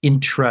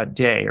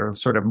intra-day or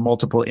sort of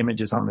multiple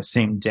images on the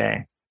same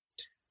day.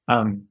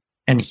 And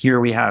here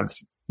we have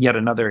yet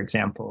another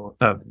example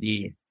of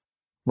the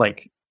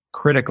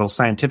critical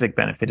scientific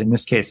benefit. In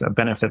this case, a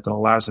benefit that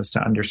allows us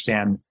to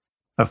understand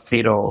a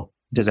fatal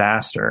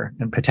disaster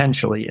and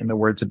potentially, in the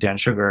words of Dan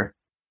Sugar,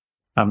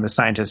 the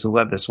scientists who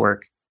led this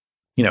work,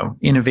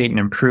 innovate and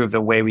improve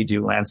the way we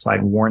do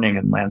landslide warning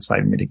and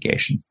landslide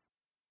mitigation.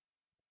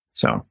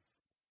 So,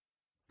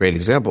 great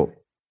example.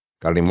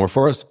 Got any more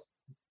for us?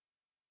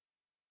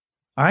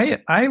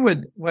 I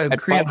would at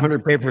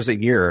 500 papers a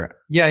year.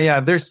 Yeah.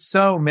 There's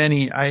so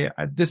many.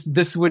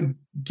 This would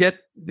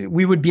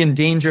we would be in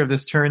danger of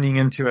this turning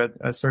into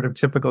a sort of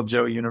typical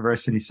Joe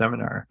University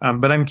seminar.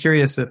 But I'm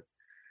curious if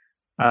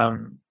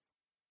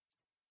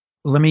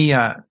let me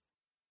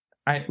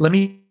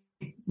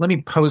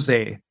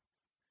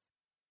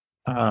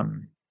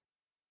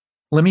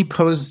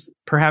pose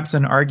perhaps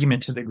an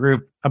argument to the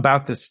group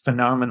about this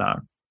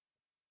phenomenon.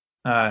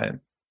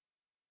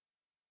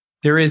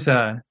 There is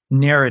a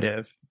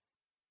narrative.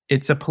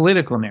 It's a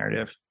political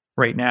narrative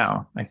right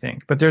now, I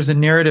think, but there's a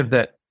narrative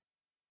that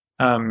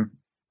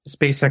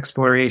space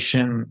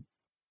exploration.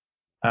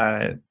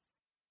 I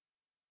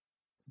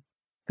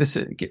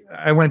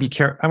want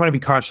to be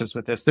cautious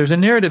with this. There's a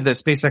narrative that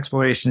space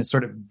exploration is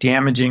sort of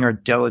damaging or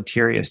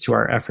deleterious to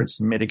our efforts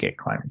to mitigate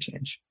climate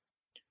change.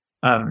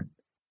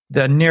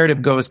 The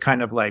narrative goes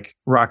kind of like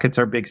rockets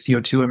are big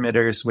CO2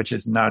 emitters, which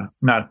is not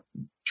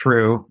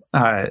true,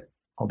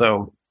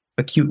 although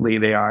acutely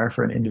they are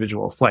for an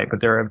individual flight, but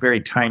they're a very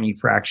tiny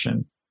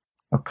fraction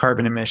of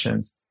carbon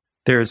emissions.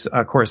 There's,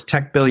 of course,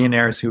 tech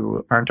billionaires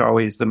who aren't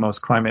always the most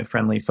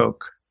climate-friendly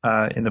folk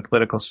in the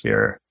political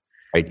sphere.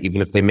 Right,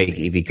 even if they make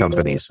EV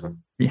companies.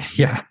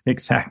 Yeah,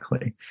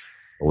 exactly.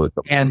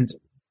 And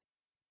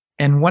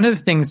one of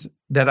the things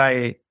that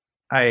I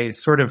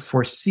sort of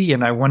foresee,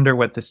 and I wonder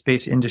what the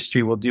space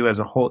industry will do as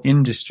a whole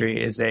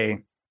industry, is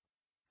a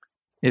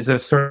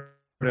sort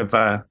of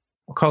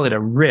we'll call it a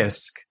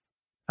risk,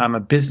 a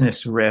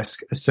business risk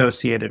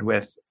associated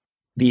with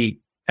the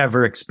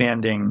ever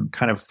expanding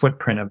kind of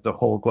footprint of the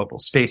whole global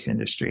space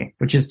industry,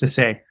 which is to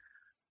say,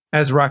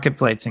 as rocket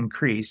flights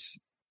increase,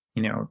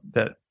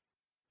 that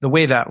the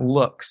way that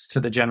looks to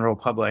the general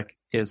public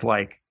is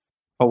like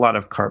a lot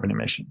of carbon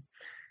emission.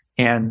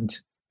 And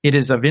it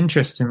is of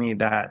interest to me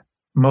that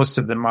most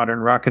of the modern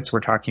rockets we're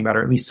talking about,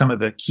 or at least some of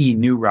the key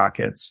new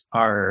rockets,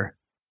 are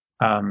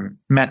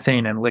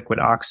methane and liquid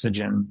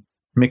oxygen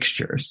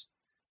mixtures,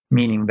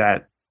 meaning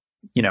that,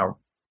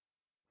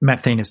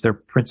 methane is their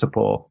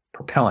principal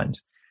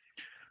propellant.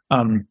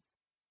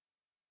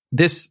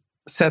 This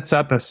sets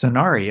up a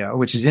scenario,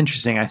 which is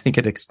interesting. I think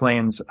it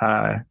explains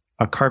a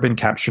carbon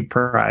capture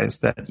prize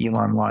that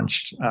Elon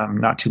launched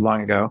not too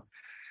long ago,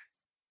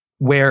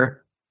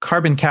 where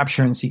carbon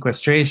capture and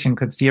sequestration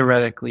could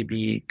theoretically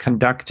be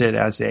conducted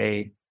as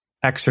a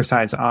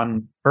exercise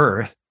on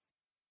Earth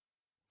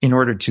in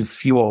order to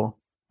fuel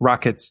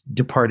rockets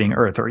departing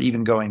Earth or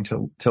even going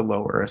to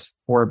low Earth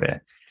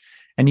orbit.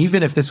 And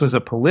even if this was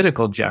a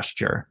political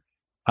gesture,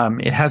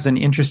 it has an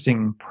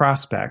interesting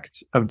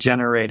prospect of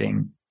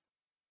generating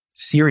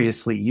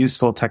seriously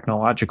useful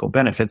technological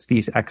benefits,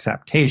 these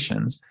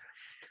exaptations,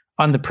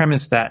 on the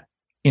premise that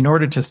in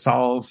order to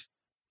solve,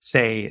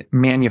 say,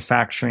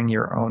 manufacturing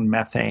your own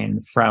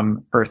methane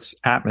from Earth's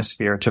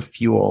atmosphere to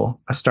fuel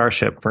a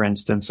starship, for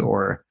instance,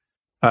 or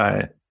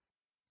a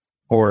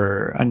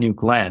new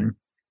Glenn,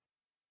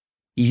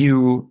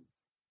 you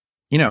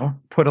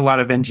put a lot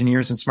of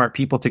engineers and smart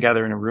people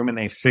together in a room and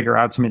they figure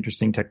out some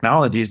interesting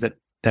technologies that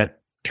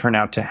turn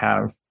out to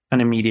have an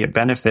immediate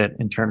benefit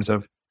in terms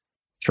of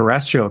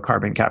terrestrial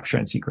carbon capture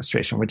and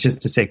sequestration, which is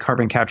to say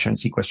carbon capture and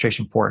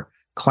sequestration for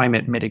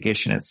climate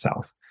mitigation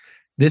itself.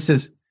 This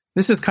is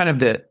kind of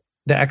the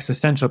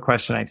existential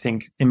question, I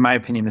think, in my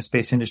opinion, the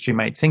space industry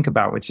might think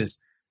about, which is,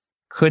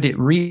 could it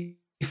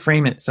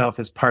reframe itself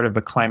as part of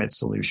a climate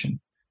solution?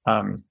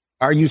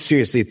 Are you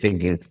seriously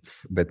thinking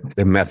that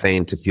the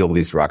methane to fuel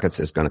these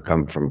rockets is going to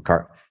come from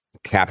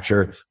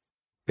capture,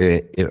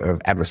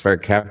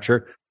 atmospheric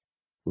capture,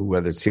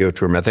 whether it's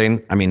CO2 or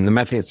methane? I mean, the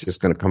methane is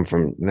just going to come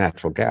from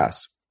natural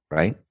gas,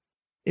 right?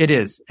 It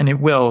is, and it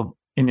will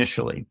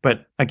initially.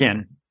 But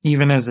again,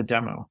 even as a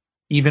demo,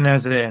 even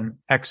as an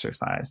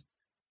exercise,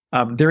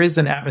 there is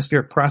an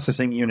atmospheric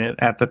processing unit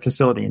at the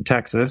facility in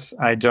Texas.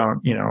 I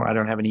don't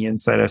have any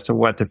insight as to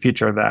what the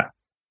future of that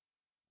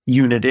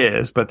unit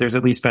is, but there's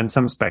at least been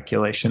some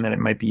speculation that it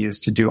might be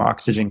used to do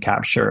oxygen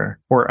capture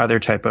or other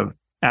type of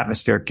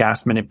atmospheric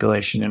gas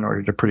manipulation in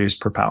order to produce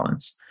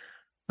propellants.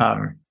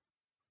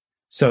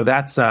 So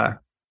that's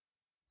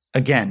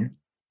again.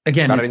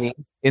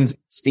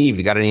 Steve,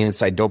 you got any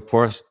inside dope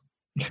for us?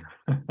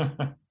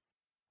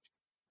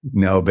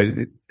 No, but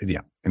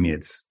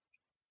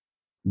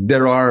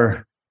there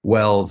are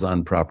wells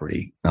on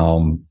property.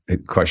 The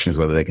question is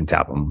whether they can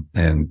tap them,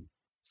 and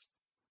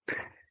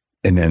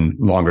then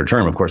longer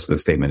term, of course, the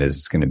statement is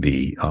it's going to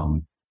be,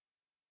 a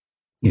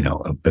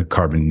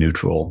carbon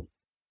neutral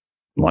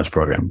launch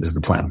program is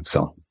the plan.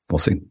 So we'll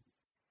see.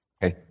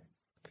 Okay.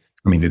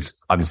 I mean, it's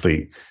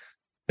obviously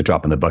a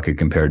drop in the bucket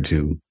compared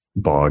to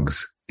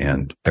bogs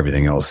and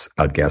everything else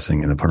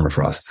outgassing in the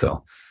permafrost.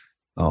 So,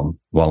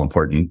 while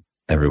important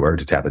everywhere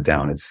to tap it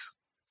down, it's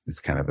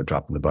kind of a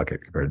drop in the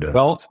bucket compared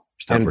to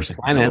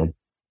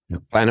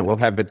Planet will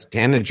have its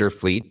Tanager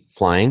fleet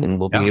flying, and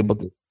we'll be able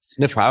to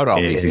sniff out all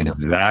these things.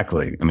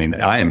 Exactly. I mean,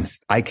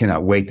 I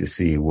cannot wait to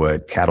see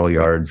what cattle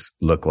yards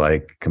look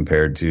like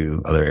compared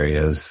to other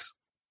areas.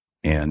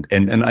 And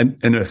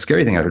a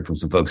scary thing I heard from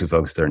some folks who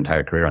focused their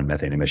entire career on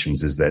methane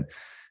emissions is that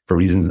for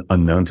reasons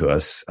unknown to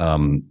us,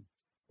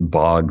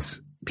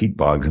 peat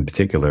bogs in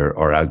particular,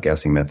 are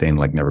outgassing methane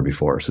like never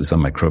before. So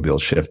some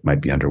microbial shift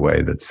might be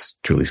underway that's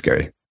truly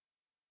scary.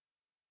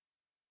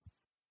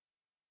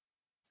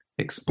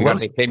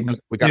 Explosive.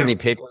 We got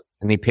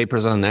any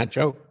papers on that,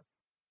 Joe?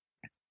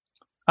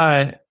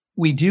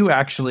 We do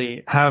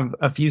actually have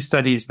a few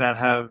studies that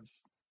have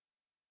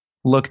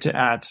looked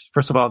at,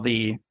 first of all,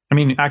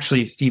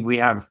 actually, Steve, we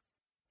have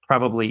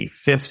probably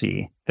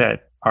 50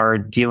 that are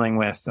dealing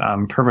with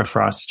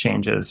permafrost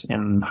changes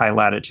in high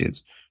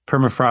latitudes.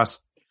 Permafrost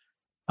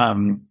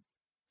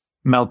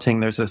melting,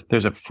 there's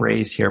a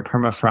phrase here,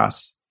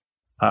 permafrost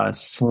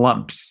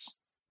slumps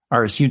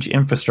are a huge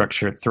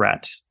infrastructure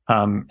threat,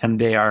 and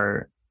they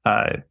are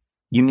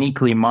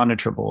uniquely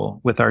monitorable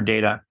with our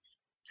data.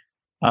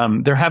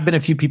 There have been a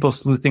few people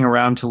sleuthing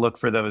around to look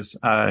for those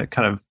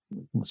kind of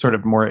sort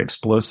of more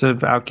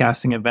explosive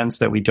outgassing events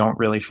that we don't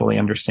really fully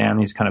understand,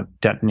 these kind of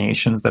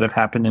detonations that have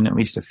happened in at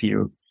least a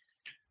few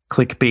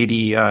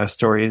clickbaity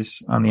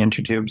stories on the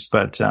intertubes.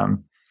 But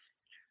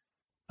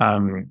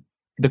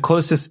the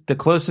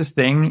closest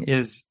thing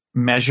is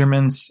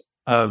measurements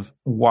of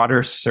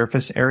water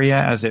surface area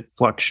as it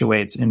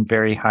fluctuates in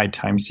very high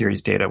time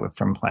series data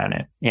from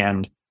Planet,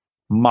 and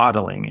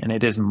modeling, and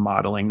it is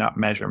modeling, not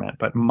measurement,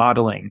 but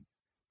modeling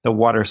the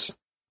water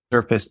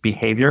surface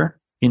behavior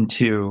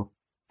into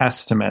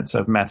estimates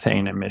of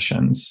methane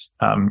emissions.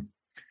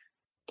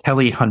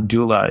 Kelly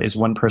Hundula is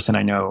one person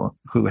I know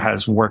who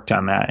has worked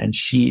on that, and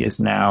she is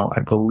now,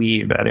 I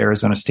believe, at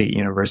Arizona State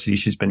University.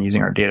 She's been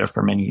using our data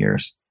for many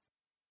years.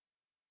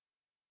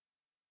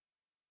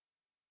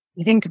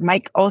 I think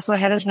Mike also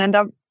had his hand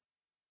up.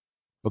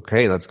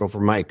 Okay, let's go for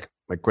Mike.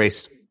 Mike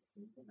Grace.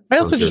 I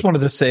also just wanted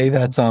to say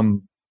that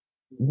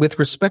with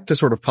respect to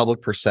sort of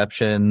public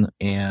perception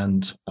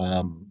and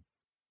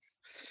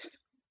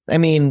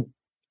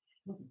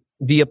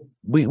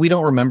we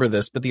don't remember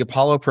this, but the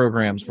Apollo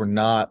programs were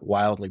not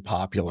wildly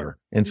popular.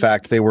 In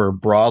fact, they were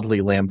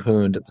broadly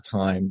lampooned at the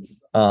time,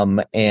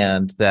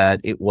 and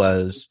that it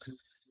was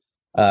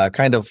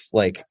kind of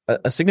like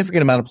a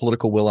significant amount of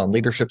political will on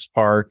leadership's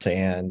part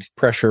and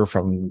pressure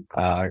from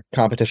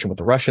competition with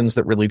the Russians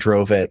that really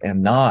drove it,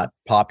 and not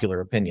popular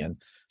opinion.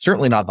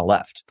 Certainly not the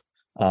left.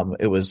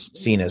 It was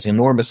seen as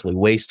enormously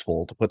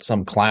wasteful to put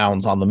some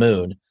clowns on the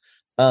moon.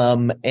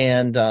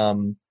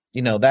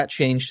 That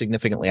changed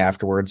significantly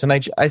afterwards. And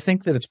I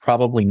think that it's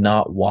probably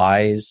not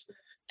wise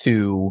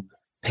to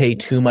pay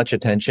too much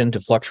attention to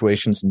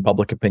fluctuations in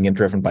public opinion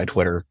driven by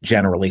Twitter,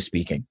 generally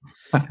speaking.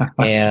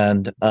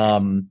 And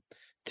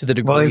to the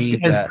degree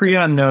as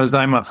Priyan knows,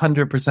 I'm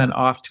 100%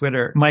 off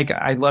Twitter. Mike,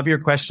 I love your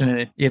question,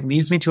 and it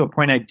leads me to a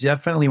point I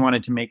definitely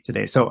wanted to make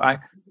today. So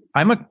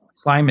I'm a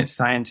climate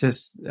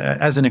scientist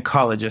as an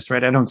ecologist,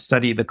 right? I don't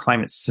study the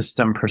climate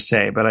system per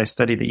se, but I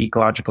study the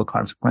ecological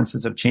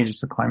consequences of changes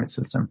to the climate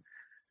system.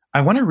 I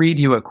want to read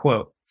you a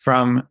quote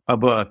from a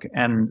book.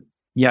 And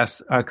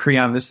yes,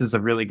 Kriyan, this is a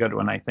really good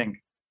one, I think.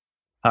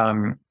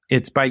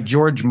 It's by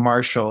George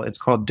Marshall. It's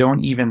called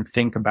Don't Even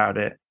Think About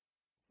It: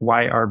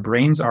 Why Our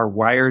Brains Are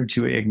Wired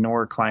to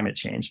Ignore Climate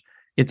Change.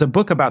 It's a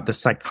book about the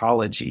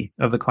psychology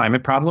of the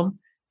climate problem.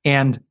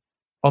 And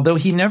although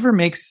he never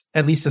makes,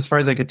 at least as far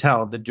as I could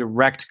tell, the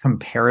direct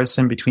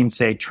comparison between,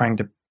 say, trying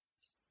to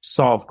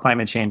solve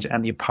climate change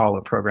and the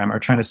Apollo program, or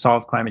trying to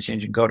solve climate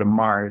change and go to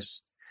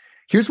Mars,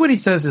 here's what he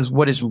says is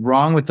what is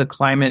wrong with the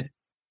climate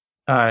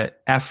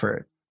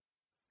effort.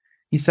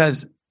 He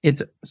says,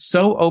 it's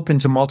so open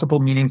to multiple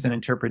meanings and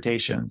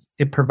interpretations.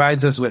 It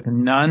provides us with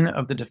none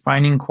of the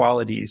defining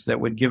qualities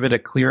that would give it a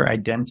clear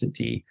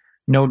identity.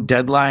 No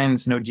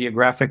deadlines, no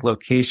geographic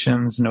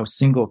locations, no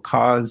single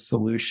cause,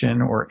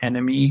 solution, or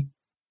enemy.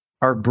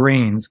 Our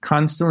brains,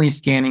 constantly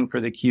scanning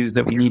for the cues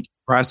that we need to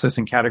process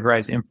and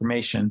categorize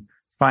information,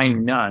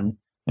 find none,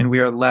 and we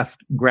are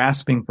left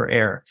grasping for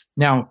air.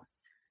 Now,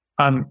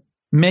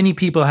 many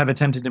people have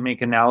attempted to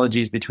make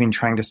analogies between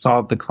trying to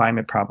solve the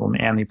climate problem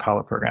and the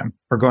Apollo program,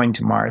 or going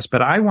to Mars.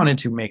 But I wanted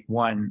to make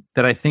one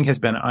that I think has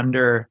been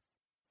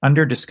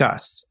under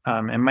discussed.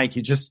 And Mike,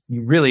 you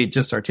really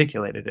just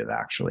articulated it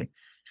actually.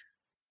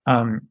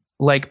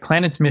 Like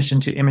Planet's mission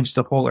to image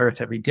the whole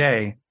Earth every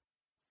day,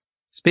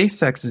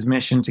 SpaceX's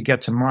mission to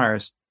get to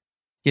Mars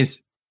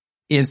is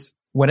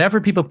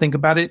whatever people think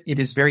about it, it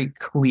is very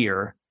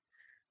clear.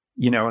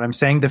 You know what I'm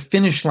saying? The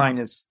finish line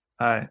is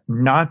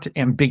not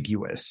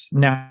ambiguous.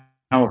 Now,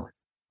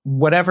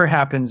 whatever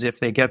happens if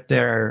they get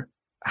there,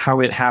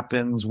 how it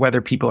happens,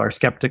 whether people are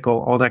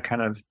skeptical, all that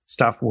kind of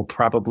stuff will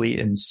probably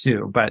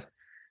ensue. But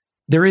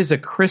there is a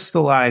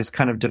crystallized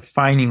kind of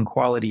defining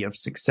quality of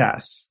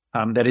success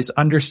that is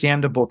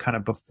understandable kind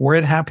of before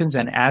it happens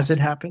and as it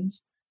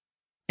happens.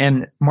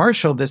 And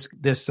Marshall, this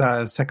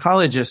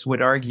psychologist,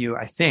 would argue,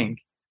 I think,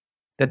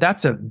 that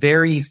that's a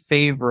very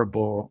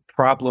favorable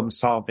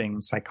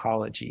problem-solving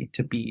psychology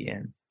to be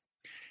in.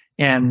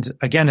 And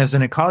again, as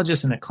an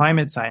ecologist and a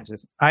climate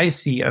scientist, I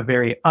see a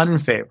very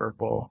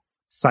unfavorable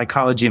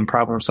psychology and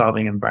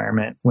problem-solving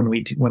environment when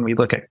we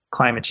look at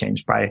climate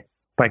change by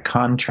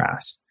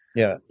contrast.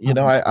 Yeah,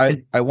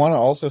 I want to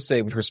also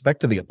say, with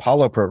respect to the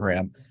Apollo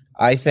program,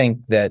 I think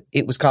that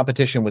it was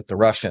competition with the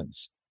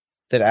Russians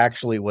that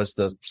actually was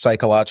the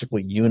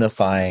psychologically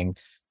unifying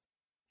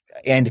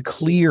and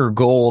clear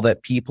goal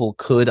that people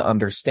could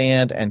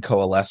understand and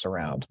coalesce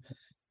around,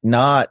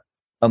 not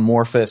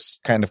amorphous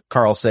kind of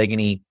Carl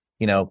Sagan-y,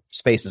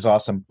 space is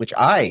awesome, which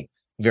I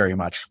very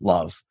much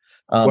love.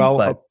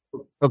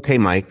 Okay,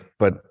 Mike,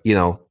 but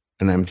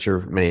and I'm sure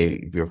many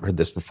of you have heard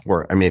this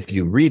before. I mean, if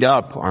you read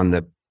up on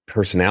the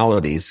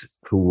personalities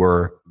who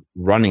were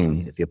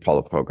running the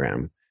Apollo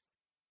program,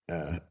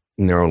 in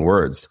their own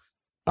words,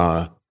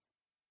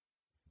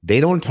 they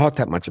don't talk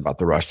that much about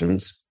the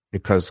Russians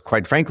because,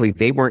 quite frankly,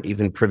 they weren't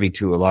even privy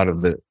to a lot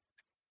of the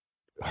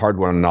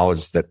hard-won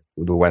knowledge that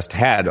the West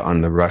had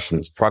on the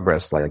Russians'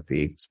 progress, like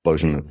the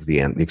explosions of the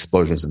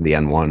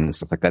N1 and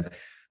stuff like that.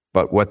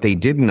 But what they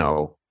did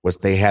know was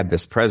they had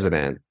this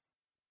president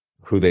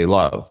who they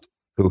loved,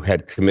 who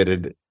had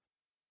committed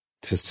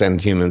to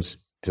send humans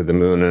to the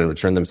moon and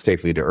return them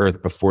safely to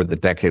Earth before the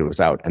decade was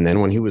out. And then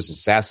when he was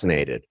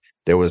assassinated,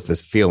 there was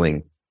this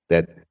feeling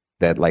that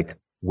like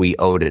we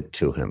owed it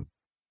to him.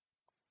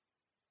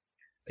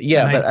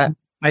 Yeah, and but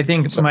I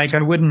think, Mike,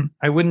 I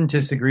wouldn't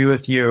disagree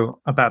with you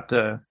about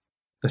the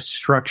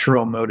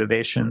structural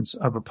motivations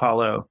of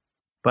Apollo,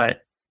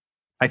 but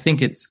I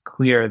think it's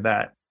clear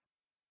that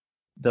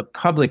the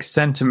public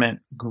sentiment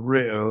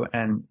grew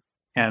and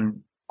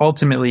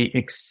ultimately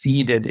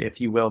exceeded,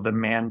 if you will, the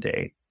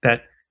mandate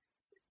that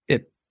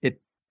it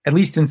at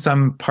least in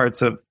some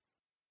parts of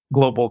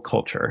global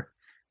culture,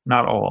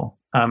 not all.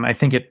 I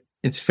think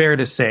it's fair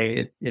to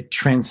say it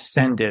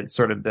transcended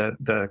sort of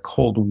the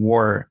Cold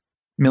War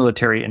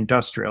military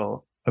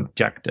industrial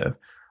objective.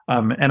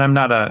 And I'm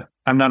not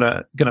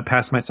going to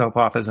pass myself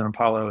off as an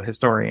Apollo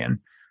historian.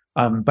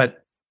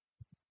 But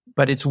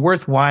it's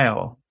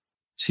worthwhile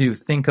to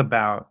think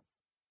about,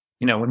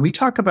 when we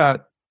talk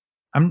about,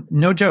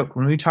 no joke,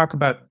 when we talk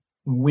about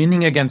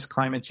winning against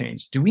climate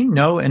change, do we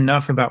know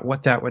enough about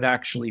what that would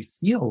actually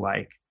feel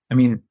like? I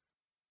mean,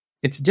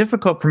 it's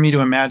difficult for me to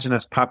imagine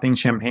us popping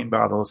champagne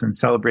bottles and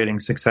celebrating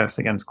success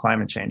against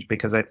climate change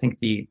because I think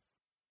the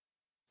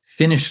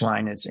finish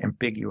line is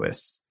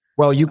ambiguous.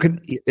 Well,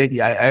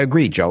 I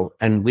agree, Joe,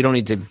 and we don't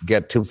need to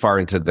get too far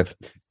into the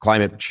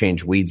climate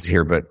change weeds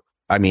here, but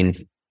I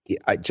mean,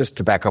 just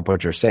to back up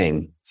what you're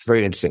saying, it's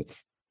very interesting.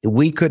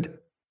 We could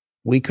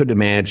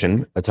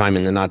imagine a time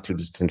in the not too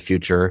distant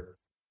future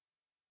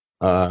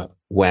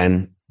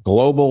when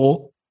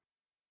global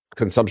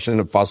consumption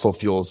of fossil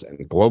fuels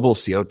and global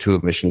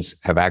CO2 emissions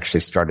have actually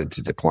started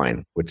to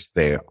decline, which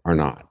they are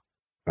not.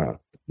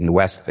 In the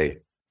West, they've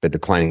been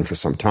declining for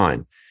some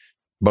time.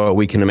 But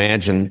we can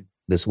imagine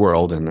this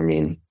world, and I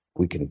mean,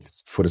 we can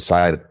put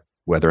aside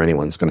whether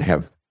anyone's going to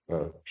have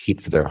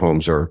heat for their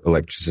homes or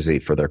electricity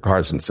for their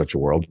cars in such a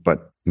world,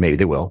 but maybe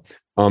they will.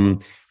 Or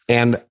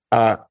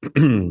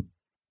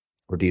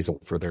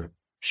diesel for their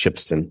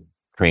ships and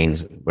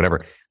trains and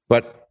whatever.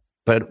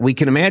 But we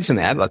can imagine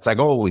that. It's like,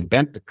 we've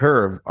bent the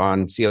curve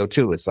on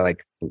CO2. It's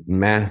like,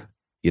 meh,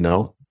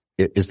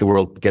 is the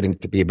world getting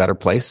to be a better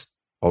place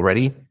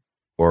already?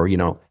 Or,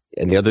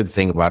 and the other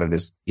thing about it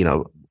is,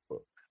 you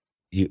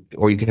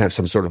can have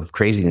some sort of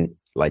crazy,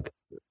 like,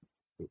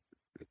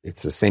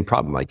 it's the same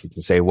problem. Like you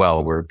can say,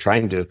 well, we're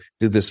trying to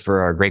do this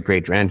for our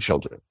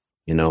great-great-grandchildren,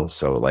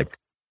 so like,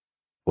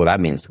 well, that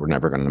means we're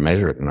never going to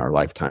measure it in our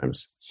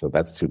lifetimes. So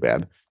that's too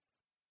bad.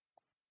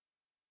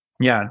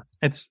 Yeah.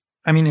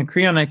 In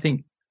Creon, I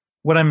think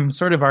what I'm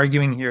sort of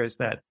arguing here is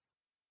that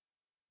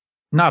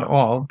not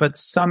all, but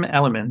some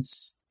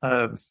elements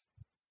of,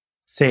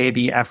 say,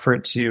 the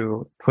effort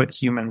to put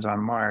humans on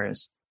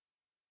Mars,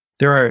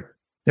 there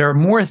are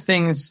more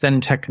things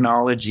than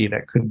technology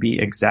that could be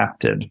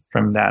exapted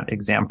from that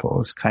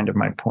example is kind of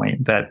my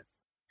point that,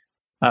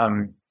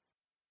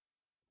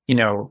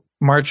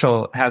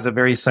 Marshall has a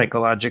very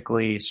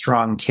psychologically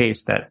strong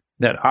case that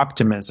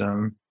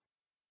optimism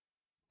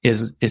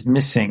is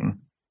missing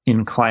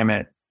in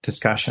climate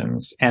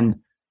discussions. And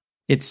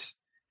it's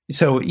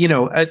So,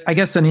 I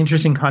guess an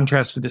interesting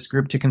contrast for this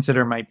group to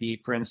consider might be,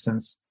 for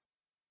instance,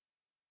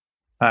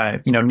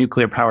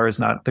 nuclear power is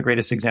not the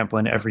greatest example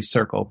in every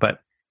circle, but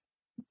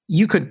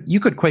you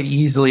could quite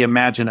easily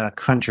imagine a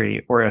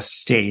country or a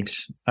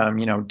state,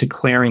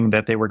 declaring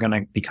that they were going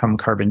to become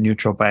carbon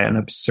neutral by an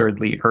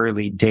absurdly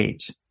early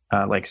date,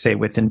 like say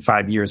within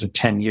 5 years or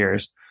 10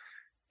 years.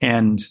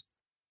 And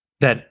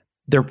that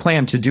their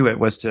plan to do it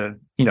was to,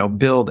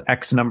 build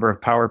X number of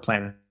power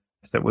plants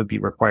that would be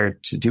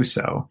required to do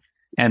so.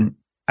 And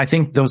I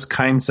think those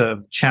kinds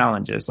of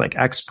challenges, like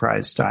X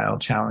Prize style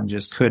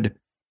challenges, could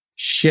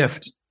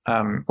shift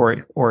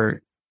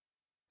or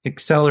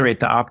accelerate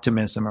the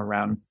optimism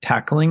around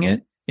tackling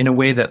it in a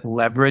way that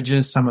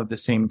leverages some of the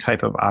same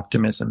type of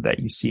optimism that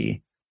you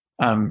see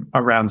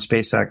around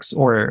SpaceX,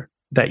 or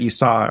that you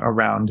saw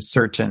around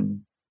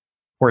certain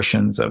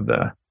portions of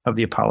the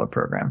Apollo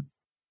program.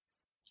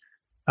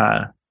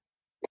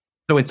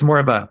 So it's more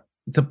of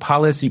it's a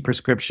policy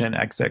prescription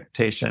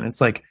exaptation. It's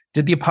like,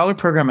 did the Apollo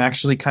program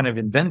actually kind of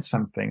invent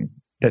something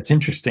that's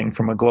interesting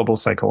from a global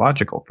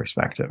psychological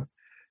perspective?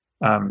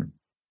 And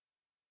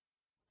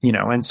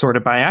sort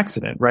of by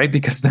accident, right?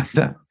 Because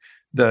the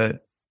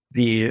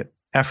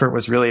effort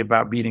was really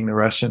about beating the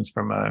Russians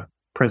from a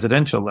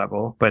presidential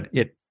level, but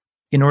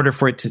in order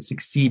for it to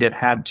succeed, it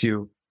had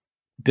to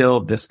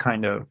build this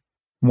kind of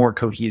more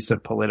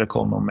cohesive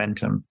political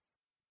momentum.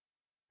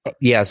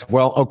 Yes.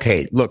 Well,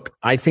 okay. Look,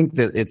 I think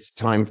that it's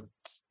time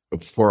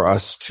for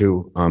us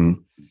to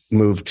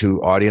move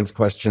to audience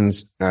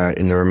questions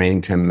in the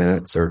remaining 10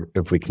 minutes, or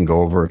if we can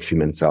go over a few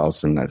minutes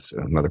else, and that's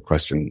another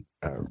question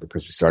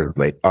because we started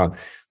late.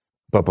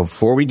 But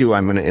before we do,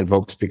 I'm going to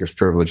invoke speaker's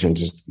privilege and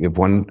just give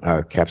one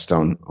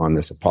capstone on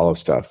this Apollo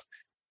stuff.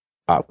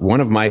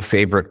 One of my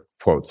favorite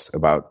quotes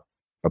about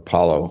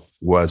Apollo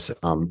was,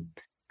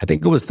 I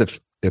think it was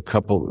a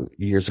couple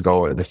years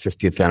ago, the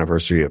 50th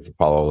anniversary of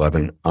Apollo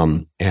 11.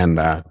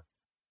 And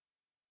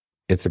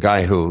it's a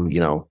guy who,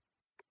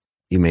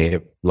 you may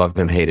love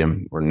him, hate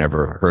him, or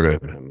never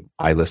heard of him.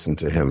 I listen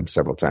to him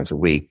several times a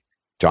week.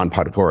 John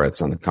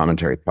Podhoretz on the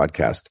Commentary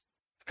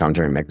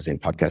Magazine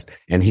podcast.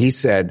 And he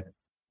said,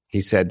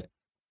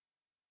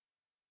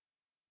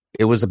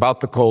 it was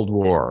about the Cold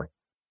War,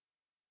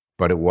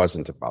 but it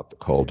wasn't about the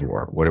Cold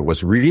War. What it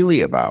was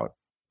really about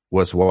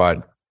was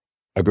what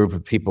a group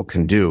of people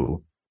can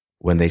do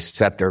when they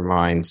set their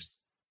minds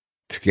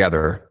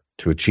together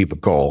to achieve a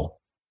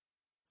goal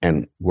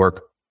and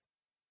work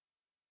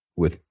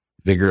with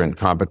vigor and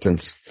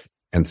competence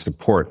and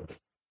support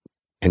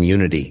and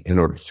unity in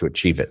order to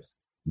achieve it.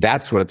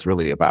 That's what it's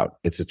really about.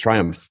 It's a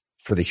triumph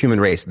for the human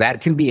race.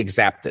 That can be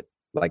exapted.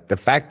 Like the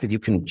fact that you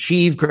can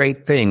achieve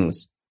great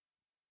things,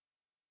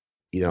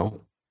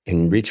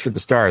 and reach for the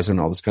stars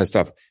and all this kind of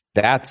stuff.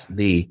 That's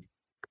the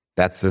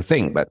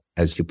thing. But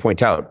as you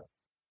point out,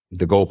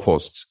 the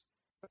goalposts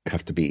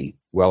have to be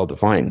well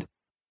defined.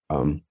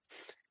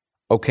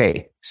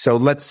 Okay, so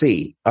let's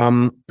see.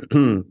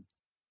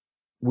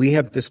 We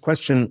have this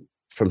question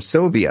from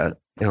Sylvia.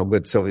 How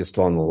good Sylvia's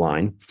still on the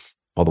line,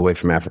 all the way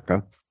from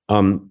Africa.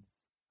 And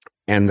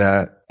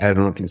I don't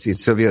know if you can see.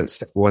 Sylvia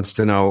wants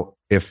to know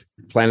if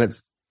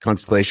planet's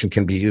constellation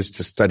can be used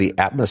to study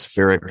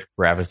atmospheric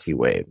gravity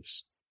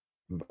waves.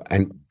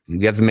 And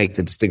you have to make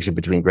the distinction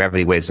between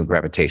gravity waves and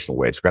gravitational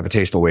waves.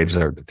 Gravitational waves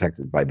are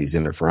detected by these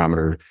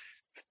interferometer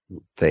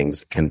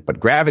things, but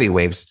gravity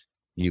waves,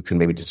 you can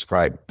maybe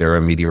describe, they're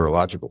a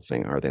meteorological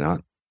thing, are they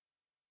not?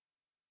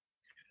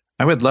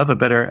 I would love a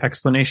better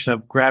explanation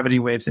of gravity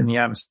waves in the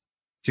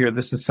atmosphere.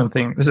 This is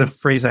a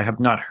phrase I have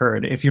not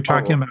heard. If you're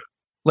talking about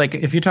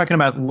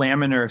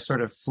laminar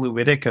sort of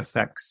fluidic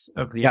effects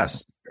of the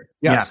atmosphere.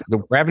 Yes. Yeah.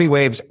 The gravity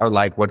waves are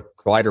like what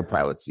glider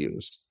pilots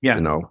use. Yeah.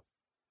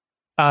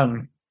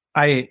 I'm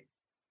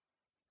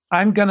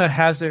going to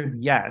hazard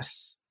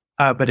yes,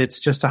 but it's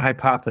just a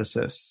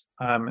hypothesis.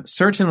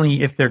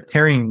 Certainly if they're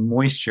carrying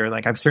moisture,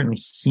 like I've certainly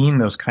seen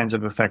those kinds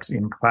of effects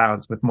in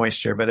clouds with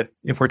moisture, but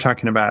if we're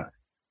talking about,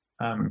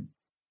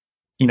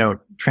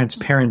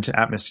 transparent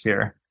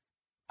atmosphere,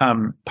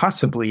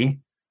 possibly,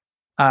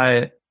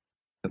 let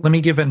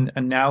me give an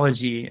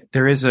analogy.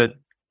 There is a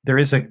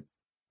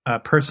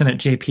person at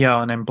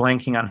JPL, and I'm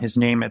blanking on his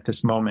name at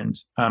this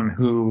moment,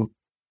 who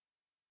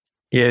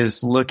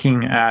is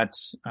looking at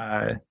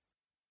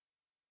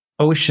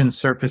ocean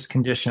surface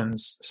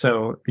conditions.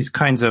 So these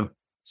kinds of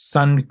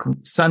sun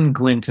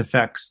glint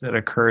effects that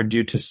occur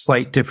due to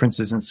slight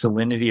differences in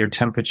salinity or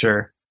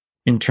temperature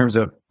in terms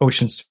of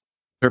ocean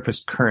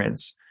surface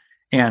currents.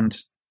 And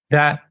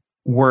that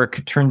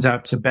work turns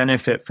out to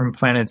benefit from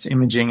planets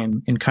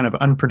imaging in kind of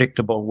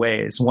unpredictable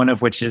ways, one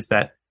of which is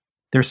that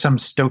there's some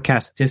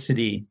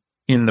stochasticity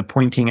in the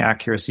pointing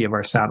accuracy of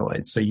our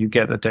satellites. So you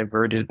get a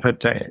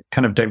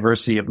kind of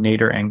diversity of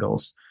nadir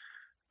angles.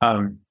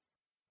 In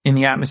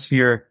the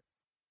atmosphere,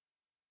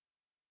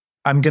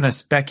 I'm going to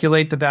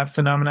speculate that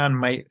phenomenon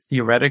might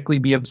theoretically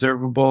be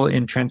observable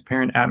in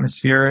transparent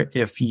atmosphere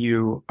if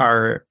you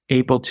are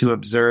able to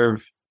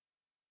observe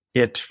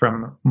it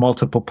from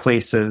multiple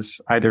places,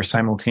 either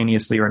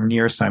simultaneously or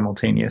near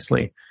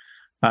simultaneously.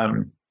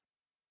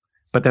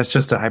 but that's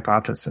just a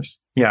hypothesis.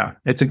 Yeah,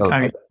 it's a. So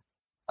I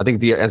think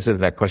the answer to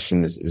that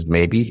question is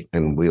maybe,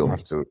 and we'll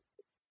have to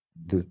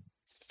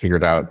figure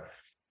it out.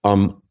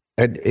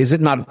 And is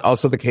it not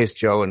also the case,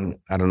 Joe? And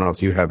I don't know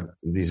if you have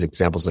these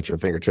examples at your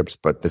fingertips,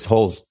 but this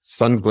whole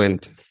sun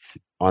glint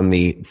on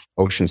the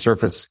ocean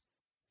surface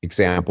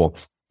example,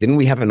 didn't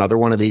we have another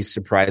one of these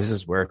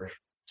surprises where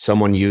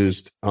someone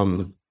used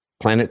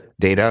planet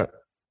data,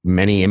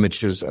 many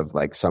images of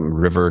like some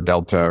river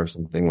delta or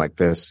something like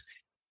this,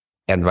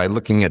 and by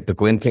looking at the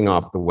glinting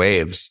off the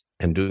waves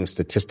and doing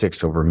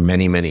statistics over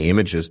many, many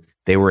images,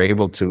 they were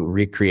able to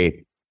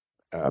recreate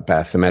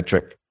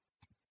bathymetric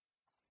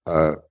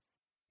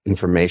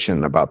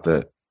information about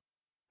the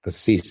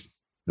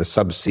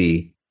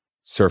subsea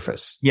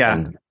surface. Yeah.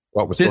 And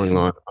what was going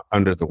on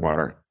under the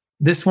water.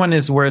 This one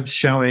is worth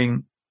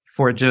showing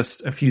for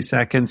just a few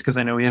seconds, because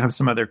I know we have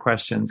some other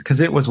questions,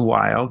 because it was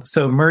wild.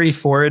 So Murray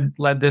Ford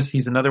led this.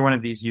 He's another one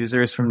of these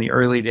users from the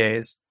early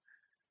days.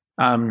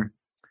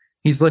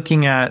 He's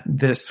looking at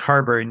this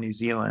harbor in New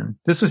Zealand.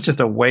 This was just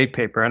a white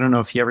paper. I don't know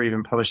if he ever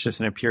even published this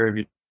in a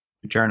peer-reviewed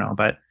journal,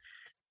 but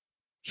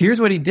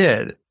here's what he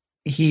did.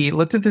 He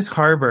looked at this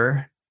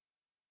harbor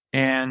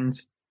and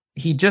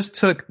he just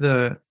took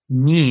the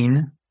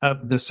mean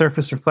of the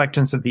surface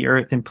reflectance of the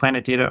Earth in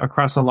planet data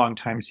across a long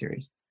time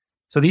series.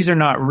 So these are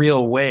not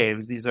real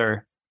waves. These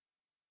are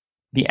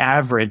the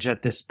average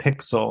at this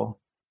pixel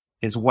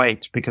is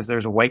white because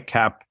there's a white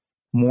cap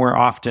more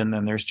often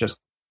than there's just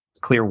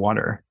clear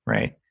water,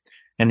 right?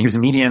 And here's a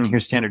median,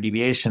 here's standard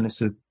deviation.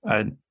 This is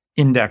an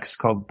index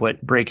called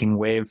breaking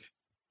wave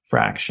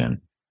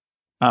fraction.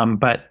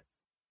 But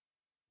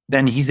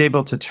then he's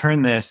able to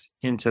turn this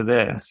into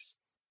this,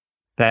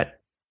 that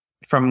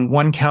from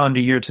one calendar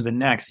year to the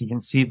next, you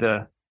can see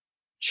the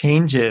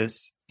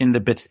changes in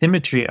the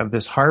bathymetry of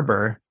this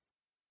harbor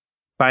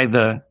by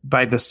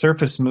the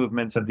surface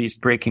movements of these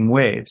breaking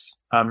waves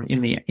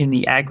in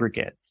the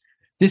aggregate.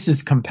 This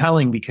is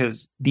compelling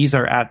because these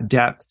are at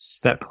depths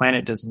that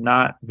planet does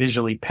not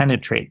visually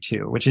penetrate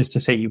to, which is to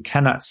say you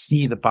cannot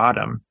see the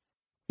bottom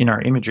in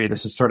our imagery.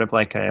 This is sort of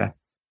like an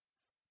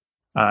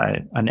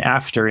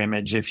after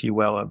image, if you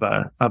will,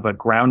 of a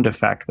ground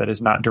effect that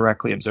is not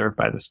directly observed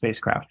by the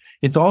spacecraft.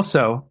 It's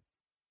also,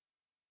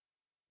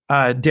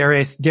 dare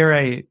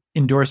I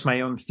endorse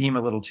my own theme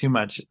a little too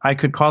much, I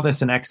could call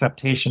this an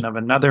exaptation of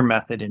another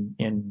method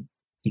in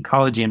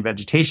ecology and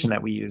vegetation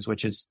that we use,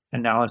 which is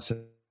analysis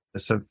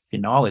of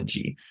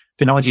phenology.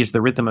 Phenology is the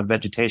rhythm of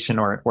vegetation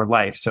or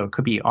life. So it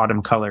could be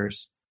autumn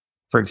colors.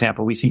 For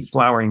example, we see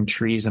flowering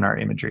trees in our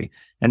imagery.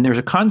 And there's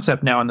a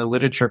concept now in the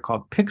literature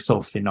called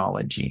pixel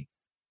phenology,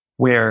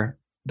 where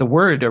the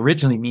word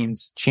originally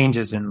means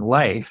changes in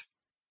life.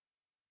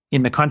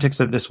 In the context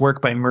of this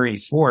work by Murray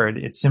Ford,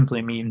 it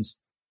simply means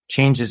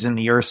changes in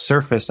the Earth's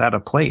surface at a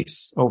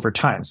place over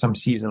time, some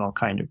seasonal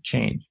kind of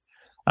change.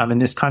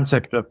 And this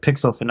concept of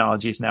pixel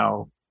phenology is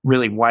now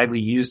really widely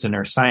used in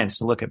our science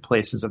to look at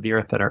places of the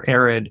Earth that are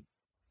arid,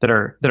 that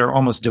are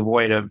almost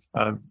devoid of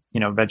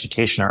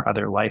vegetation or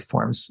other life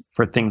forms,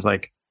 for things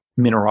like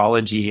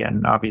mineralogy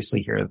and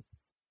obviously here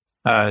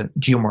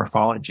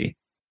geomorphology.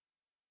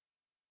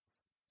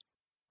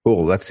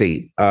 Cool. Let's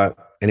see.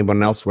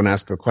 Anyone else want to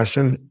ask a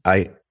question?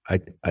 I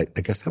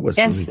guess that was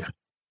yes. Really...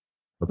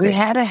 Okay. We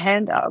had a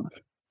hand up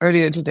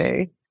earlier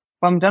today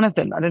from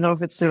Jonathan. I don't know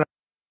if it's still.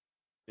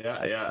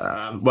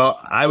 Yeah. Well,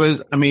 I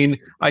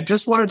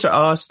just wanted to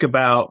ask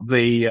about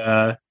this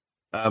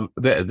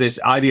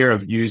idea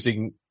of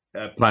using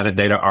planet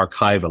data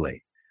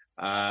archivally,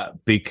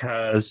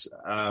 because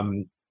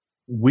I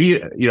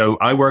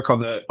work on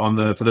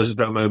the for those who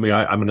don't know me,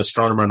 I'm an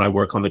astronomer and I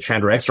work on the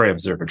Chandra X-ray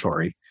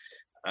Observatory,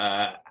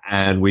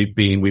 and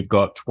we've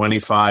got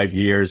 25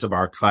 years of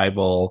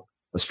archival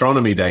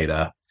astronomy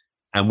data,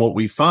 and what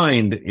we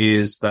find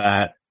is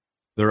that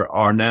there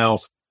are now,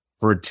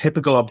 for a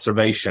typical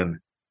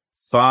observation,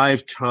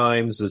 5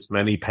 times as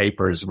many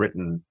papers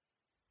written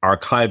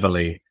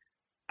archivally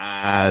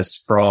as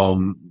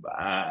from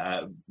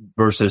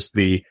versus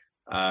the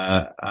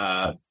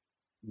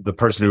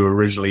person who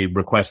originally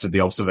requested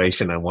the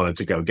observation and wanted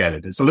to go get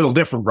it. It's a little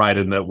different, right,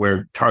 in that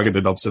we're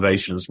targeted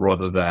observations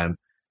rather than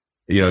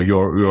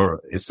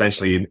you're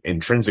essentially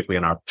intrinsically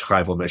an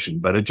archival mission.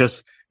 But it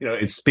just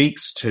it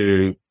speaks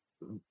to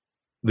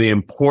the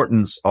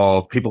importance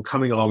of people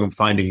coming along and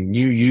finding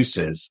new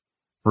uses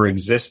for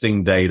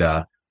existing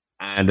data.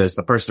 And as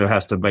the person who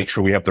has to make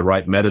sure we have the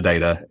right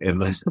metadata in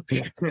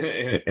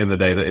the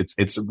data,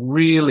 it's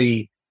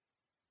really,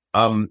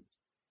 you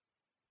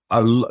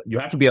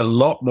have to be a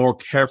lot more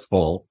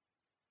careful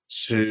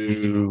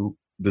to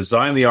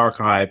design the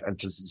archive and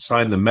to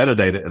design the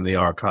metadata in the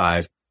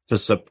archive to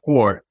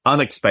support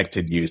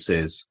unexpected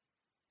uses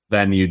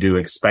than you do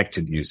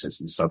expected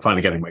uses. And so I'm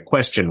finally getting my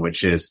question,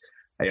 which is,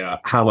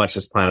 how much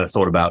has Planet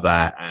thought about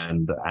that,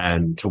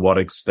 and to what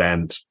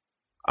extent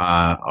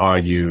are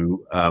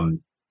you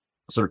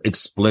sort of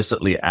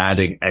explicitly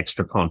adding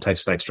extra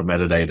context, extra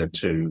metadata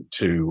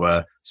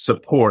to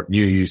support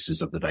new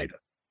uses of the data?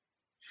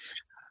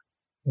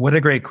 What a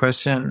great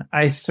question.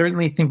 I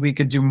certainly think we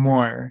could do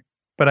more,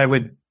 but I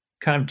would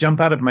kind of jump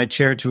out of my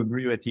chair to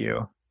agree with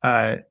you,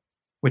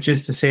 which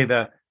is to say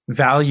the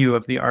value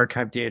of the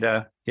archive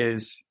data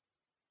is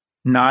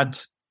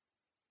not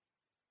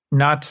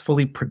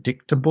fully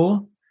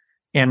predictable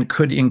and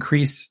could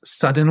increase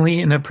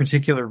suddenly in a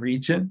particular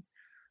region.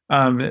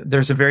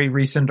 There's a very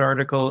recent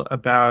article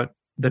about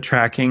the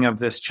tracking of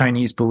this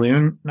Chinese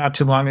balloon not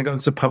too long ago.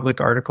 It's a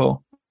public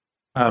article,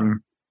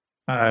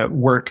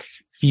 work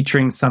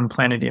featuring some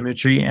planet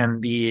imagery,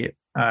 and the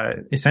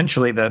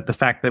essentially the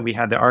fact that we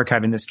had the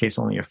archive, in this case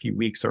only a few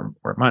weeks or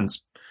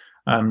months,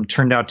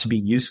 turned out to be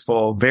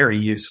useful, very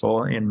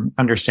useful in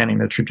understanding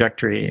the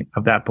trajectory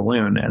of that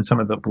balloon and some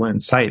of the balloon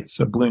sites,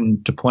 balloon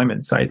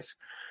deployment sites.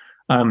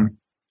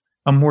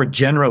 A more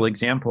general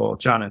example,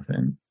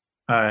 Jonathan,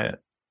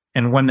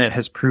 and one that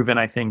has proven,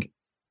 I think,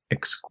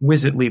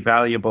 exquisitely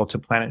valuable to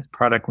Planet's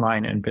product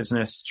line and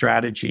business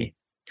strategy,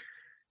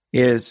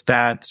 is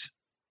that,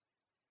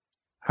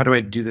 how do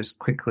I do this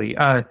quickly?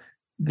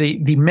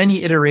 The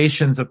many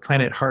iterations of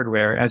Planet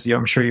hardware, as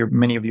I'm sure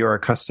many of you are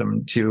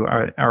accustomed to,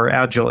 our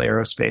agile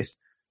aerospace.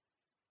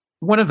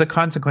 One of the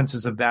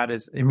consequences of that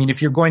is, I mean,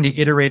 if you're going to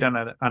iterate on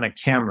a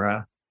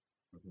camera,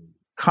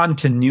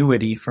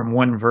 continuity from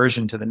one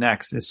version to the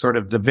next is sort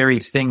of the very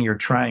thing you're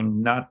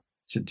trying not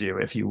to do,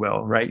 if you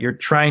will, right? You're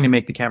trying to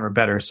make the camera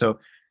better. So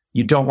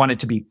you don't want it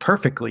to be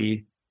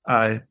perfectly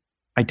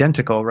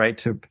identical, right,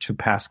 to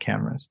past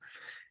cameras.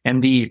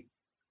 And the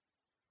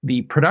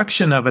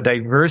production of a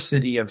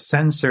diversity of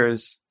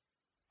sensors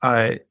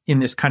in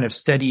this kind of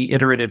steady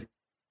iterative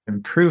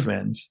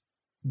improvement,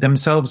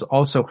 themselves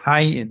also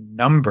high in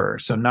number.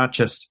 So not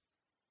just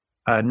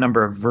a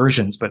number of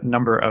versions, but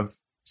number of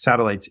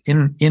satellites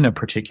in a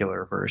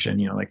particular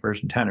version, like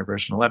version 10 or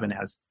version 11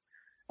 has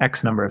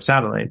X number of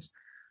satellites.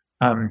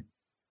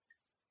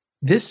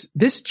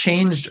 This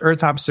changed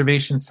Earth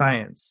observation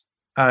science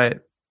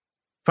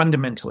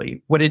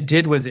fundamentally. What it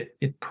did was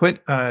it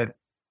put an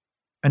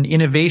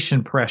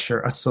innovation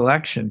pressure, a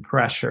selection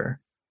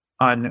pressure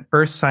on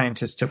Earth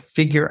scientists to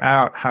figure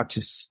out how to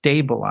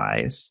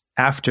stabilize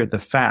after the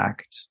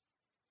fact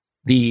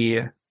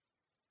the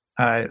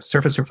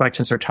surface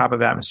reflections or top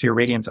of atmosphere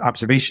radiance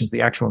observations,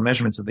 the actual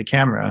measurements of the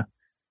camera,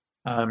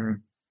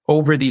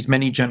 over these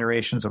many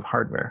generations of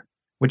hardware,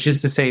 which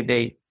is to say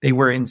they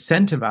were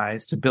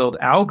incentivized to build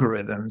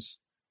algorithms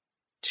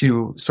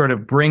to sort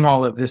of bring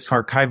all of this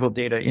archival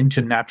data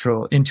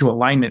into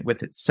alignment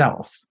with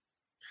itself.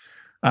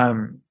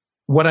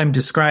 What I'm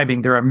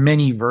describing, there are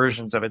many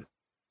versions of it,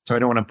 so I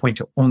don't want to point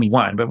to only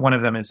one, but one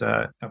of them is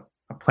a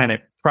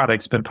Planet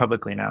product's been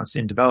publicly announced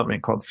in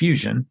development called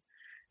Fusion.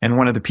 And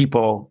one of the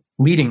people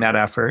leading that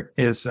effort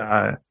is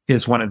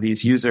one of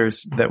these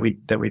users that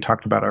we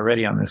talked about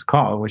already on this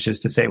call, which is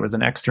to say it was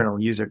an external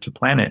user to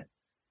Planet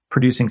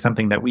producing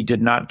something that we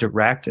did not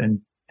direct and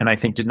I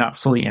think did not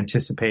fully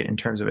anticipate in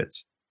terms of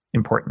its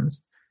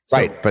importance. So,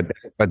 right.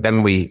 But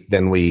then we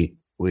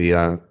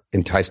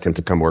enticed him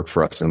to come work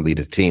for us and lead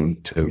a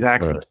team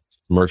to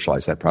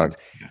commercialize that product.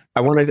 Yeah.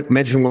 I want to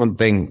mention one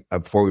thing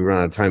before we run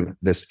out of time.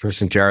 This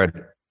person, Jared,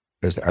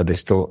 are they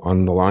still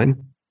on the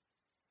line?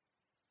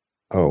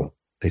 Oh,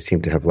 they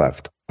seem to have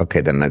left.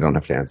 Okay, then I don't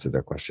have to answer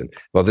their question.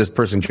 Well, this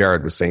person,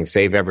 Jared, was saying,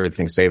 save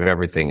everything,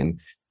 and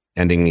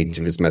ending each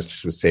of his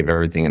messages with save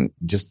everything. And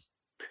just...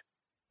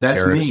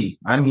 That's Jared. Me.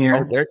 I'm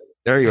here. Oh,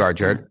 there you are,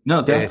 Jared.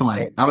 No,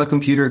 definitely. I'm a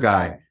computer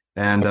guy.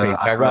 And okay,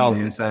 I run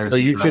the insiders. So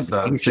you should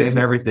save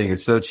everything.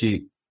 It's so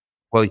cheap.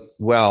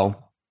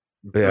 Well,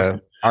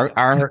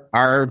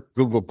 our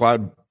Google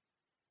Cloud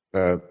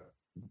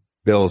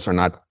bills are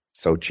not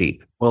so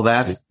cheap. Well,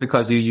 that's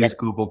because you use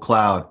Google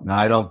Cloud. Now,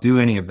 I don't do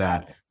any of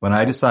that. When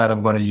I decide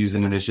I'm going to use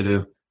an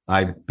initiative,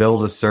 I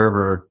build a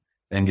server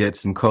and get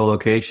some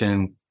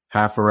co-location,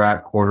 half a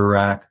rack, quarter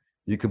rack.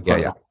 You can put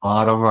a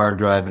lot of hard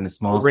drive in a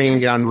small. We're bringing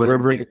down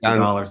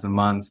 $50 a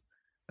month.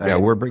 Yeah,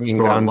 we're bringing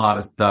down a lot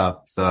of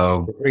stuff.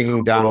 So we're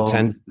bringing down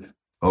 10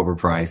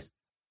 overpriced.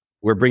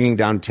 We're bringing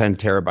down 10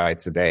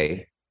 terabytes a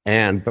day.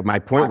 But my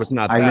point was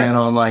not that. I ran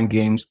online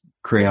games,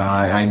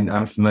 Creon.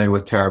 I'm familiar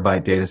with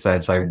terabyte data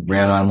sets. I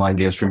ran online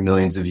games for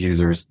millions of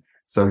users.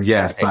 So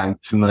yes, I'm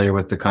familiar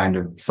with the kind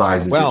of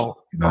sizes.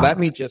 Well, let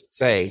me just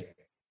say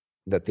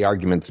that the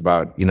arguments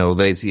about,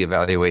 lazy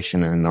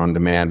evaluation and on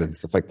demand and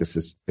stuff like this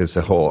is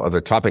a whole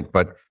other topic.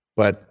 But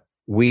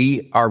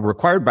we are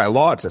required by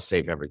law to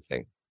save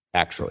everything.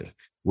 Actually,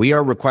 we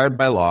are required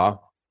by law,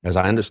 as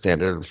I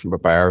understand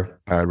it, by our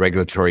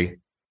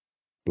regulatory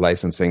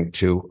licensing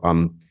to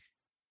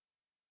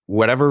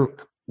whatever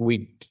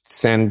we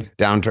send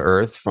down to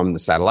Earth from the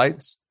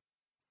satellites,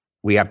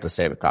 we have to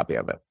save a copy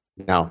of it.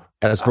 Now,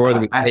 as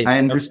for I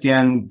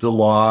understand the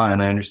law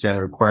and I understand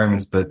the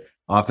requirements, but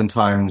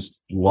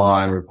oftentimes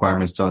law and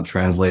requirements don't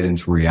translate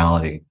into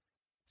reality.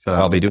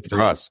 So they do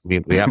for us. We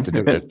have to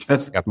do it.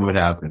 That's what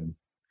happened.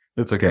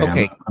 It's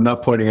okay. I'm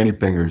not pointing any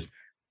fingers.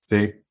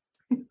 See?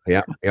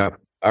 Yeah.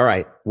 All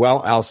right.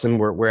 Well, Alison,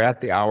 we're at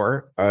the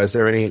hour. Is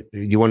there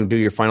you want to do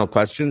your final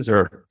questions,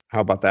 or how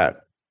about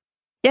that?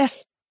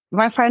 Yes.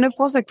 My final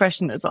closing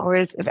question is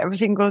always, if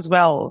everything goes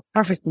well,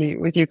 perfectly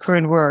with your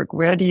current work,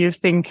 where do you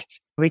think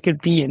we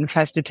could be in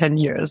 5 to 10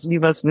 years?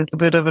 Leave us with a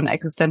bit of an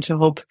existential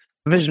hope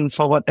vision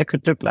for what that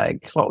could look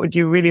like. What would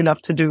you really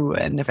love to do?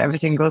 And if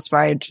everything goes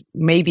right,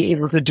 may be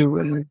able to do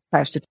in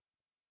 5 to 10 years.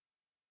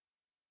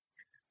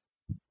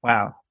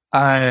 Wow.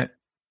 I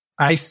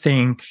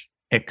think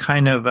a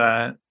kind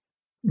of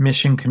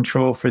mission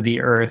control for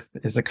the Earth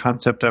is a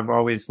concept I've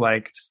always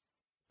liked.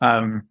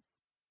 There's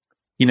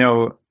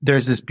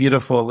this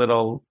beautiful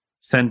little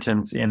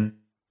sentence in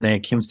the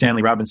Kim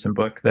Stanley Robinson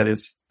book that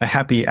is a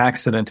happy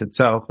accident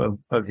itself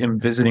of him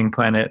visiting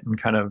planet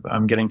and kind of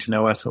getting to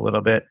know us a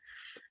little bit,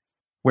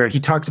 where he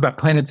talks about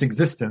planet's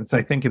existence,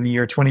 I think in the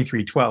year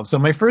 2312. So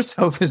my first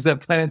hope is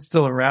that planet's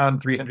still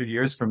around 300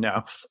 years from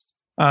now.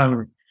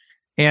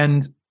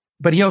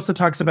 But he also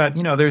talks about,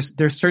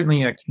 there's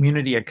certainly a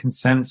community, a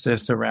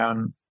consensus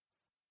around,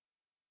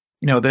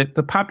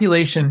 the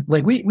population,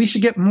 like we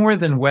should get more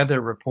than weather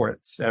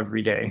reports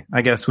every day,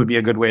 I guess would be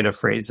a good way to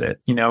phrase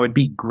it. It'd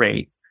be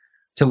great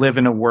to live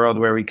in a world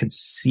where we could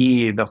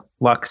see the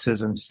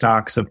fluxes and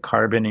stocks of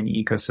carbon in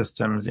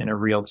ecosystems in a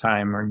real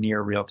time or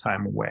near real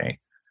time way,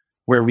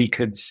 where we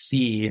could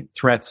see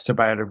threats to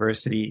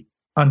biodiversity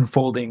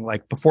unfolding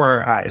like before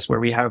our eyes, where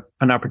we have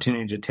an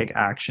opportunity to take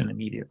action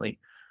immediately.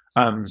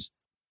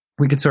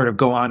 We could sort of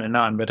go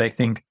on, but I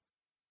think,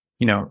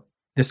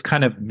 this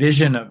kind of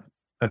vision of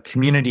a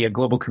community, a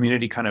global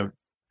community kind of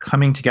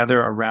coming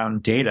together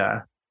around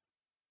data,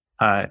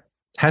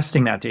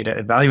 testing that data,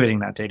 evaluating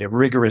that data,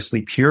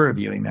 rigorously peer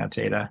reviewing that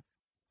data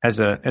as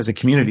a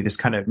community, this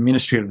kind of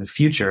ministry of the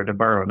future, to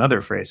borrow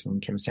another phrase from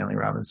Kim Stanley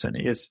Robinson,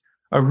 is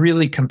a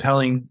really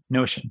compelling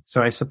notion.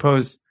 So I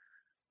suppose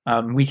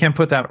we can't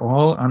put that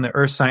all on the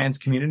earth science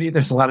community.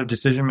 There's a lot of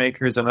decision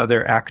makers and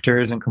other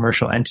actors and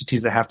commercial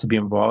entities that have to be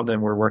involved,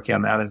 and we're working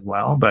on that as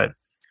well. But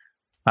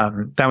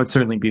that would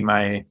certainly be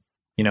my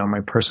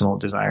personal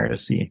desire to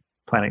see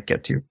planet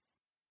get to.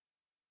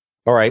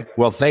 All right.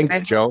 Well,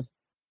 thanks, Joe. It's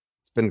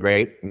been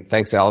great. And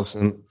thanks,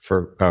 Allison,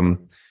 for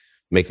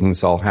making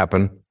this all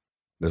happen.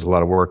 There's a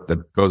lot of work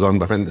that goes on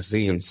behind the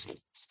scenes.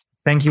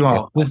 Thank you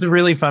all. This is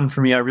really fun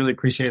for me. I really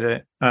appreciate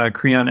it.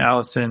 Creon,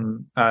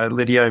 Allison,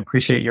 Lydia, I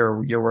appreciate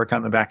your work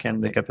on the back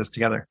end to get this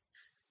together.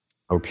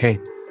 Okay.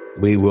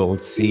 We will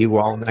see you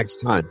all next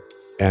time.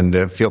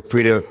 And feel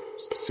free to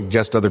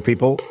suggest other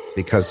people,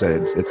 because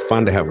it's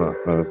fun to have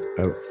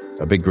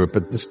a big group.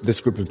 But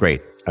this group is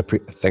great.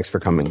 Thanks for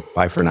coming.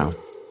 Bye for now.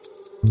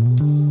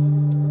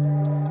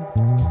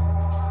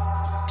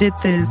 Did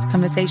this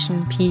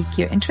conversation pique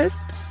your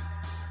interest?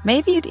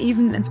 Maybe it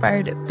even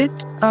inspired a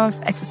bit of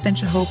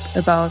existential hope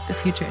about the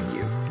future in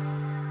you.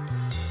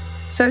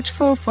 Search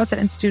for Foresight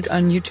Institute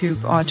on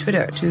YouTube or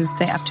Twitter to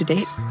stay up to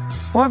date,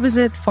 or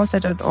visit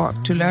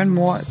foresight.org to learn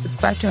more,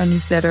 subscribe to our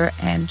newsletter,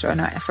 and join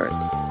our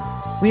efforts.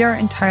 We are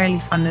entirely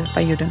funded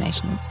by your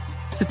donations,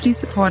 so please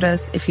support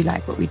us if you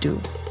like what we do.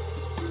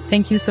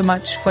 Thank you so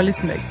much for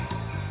listening.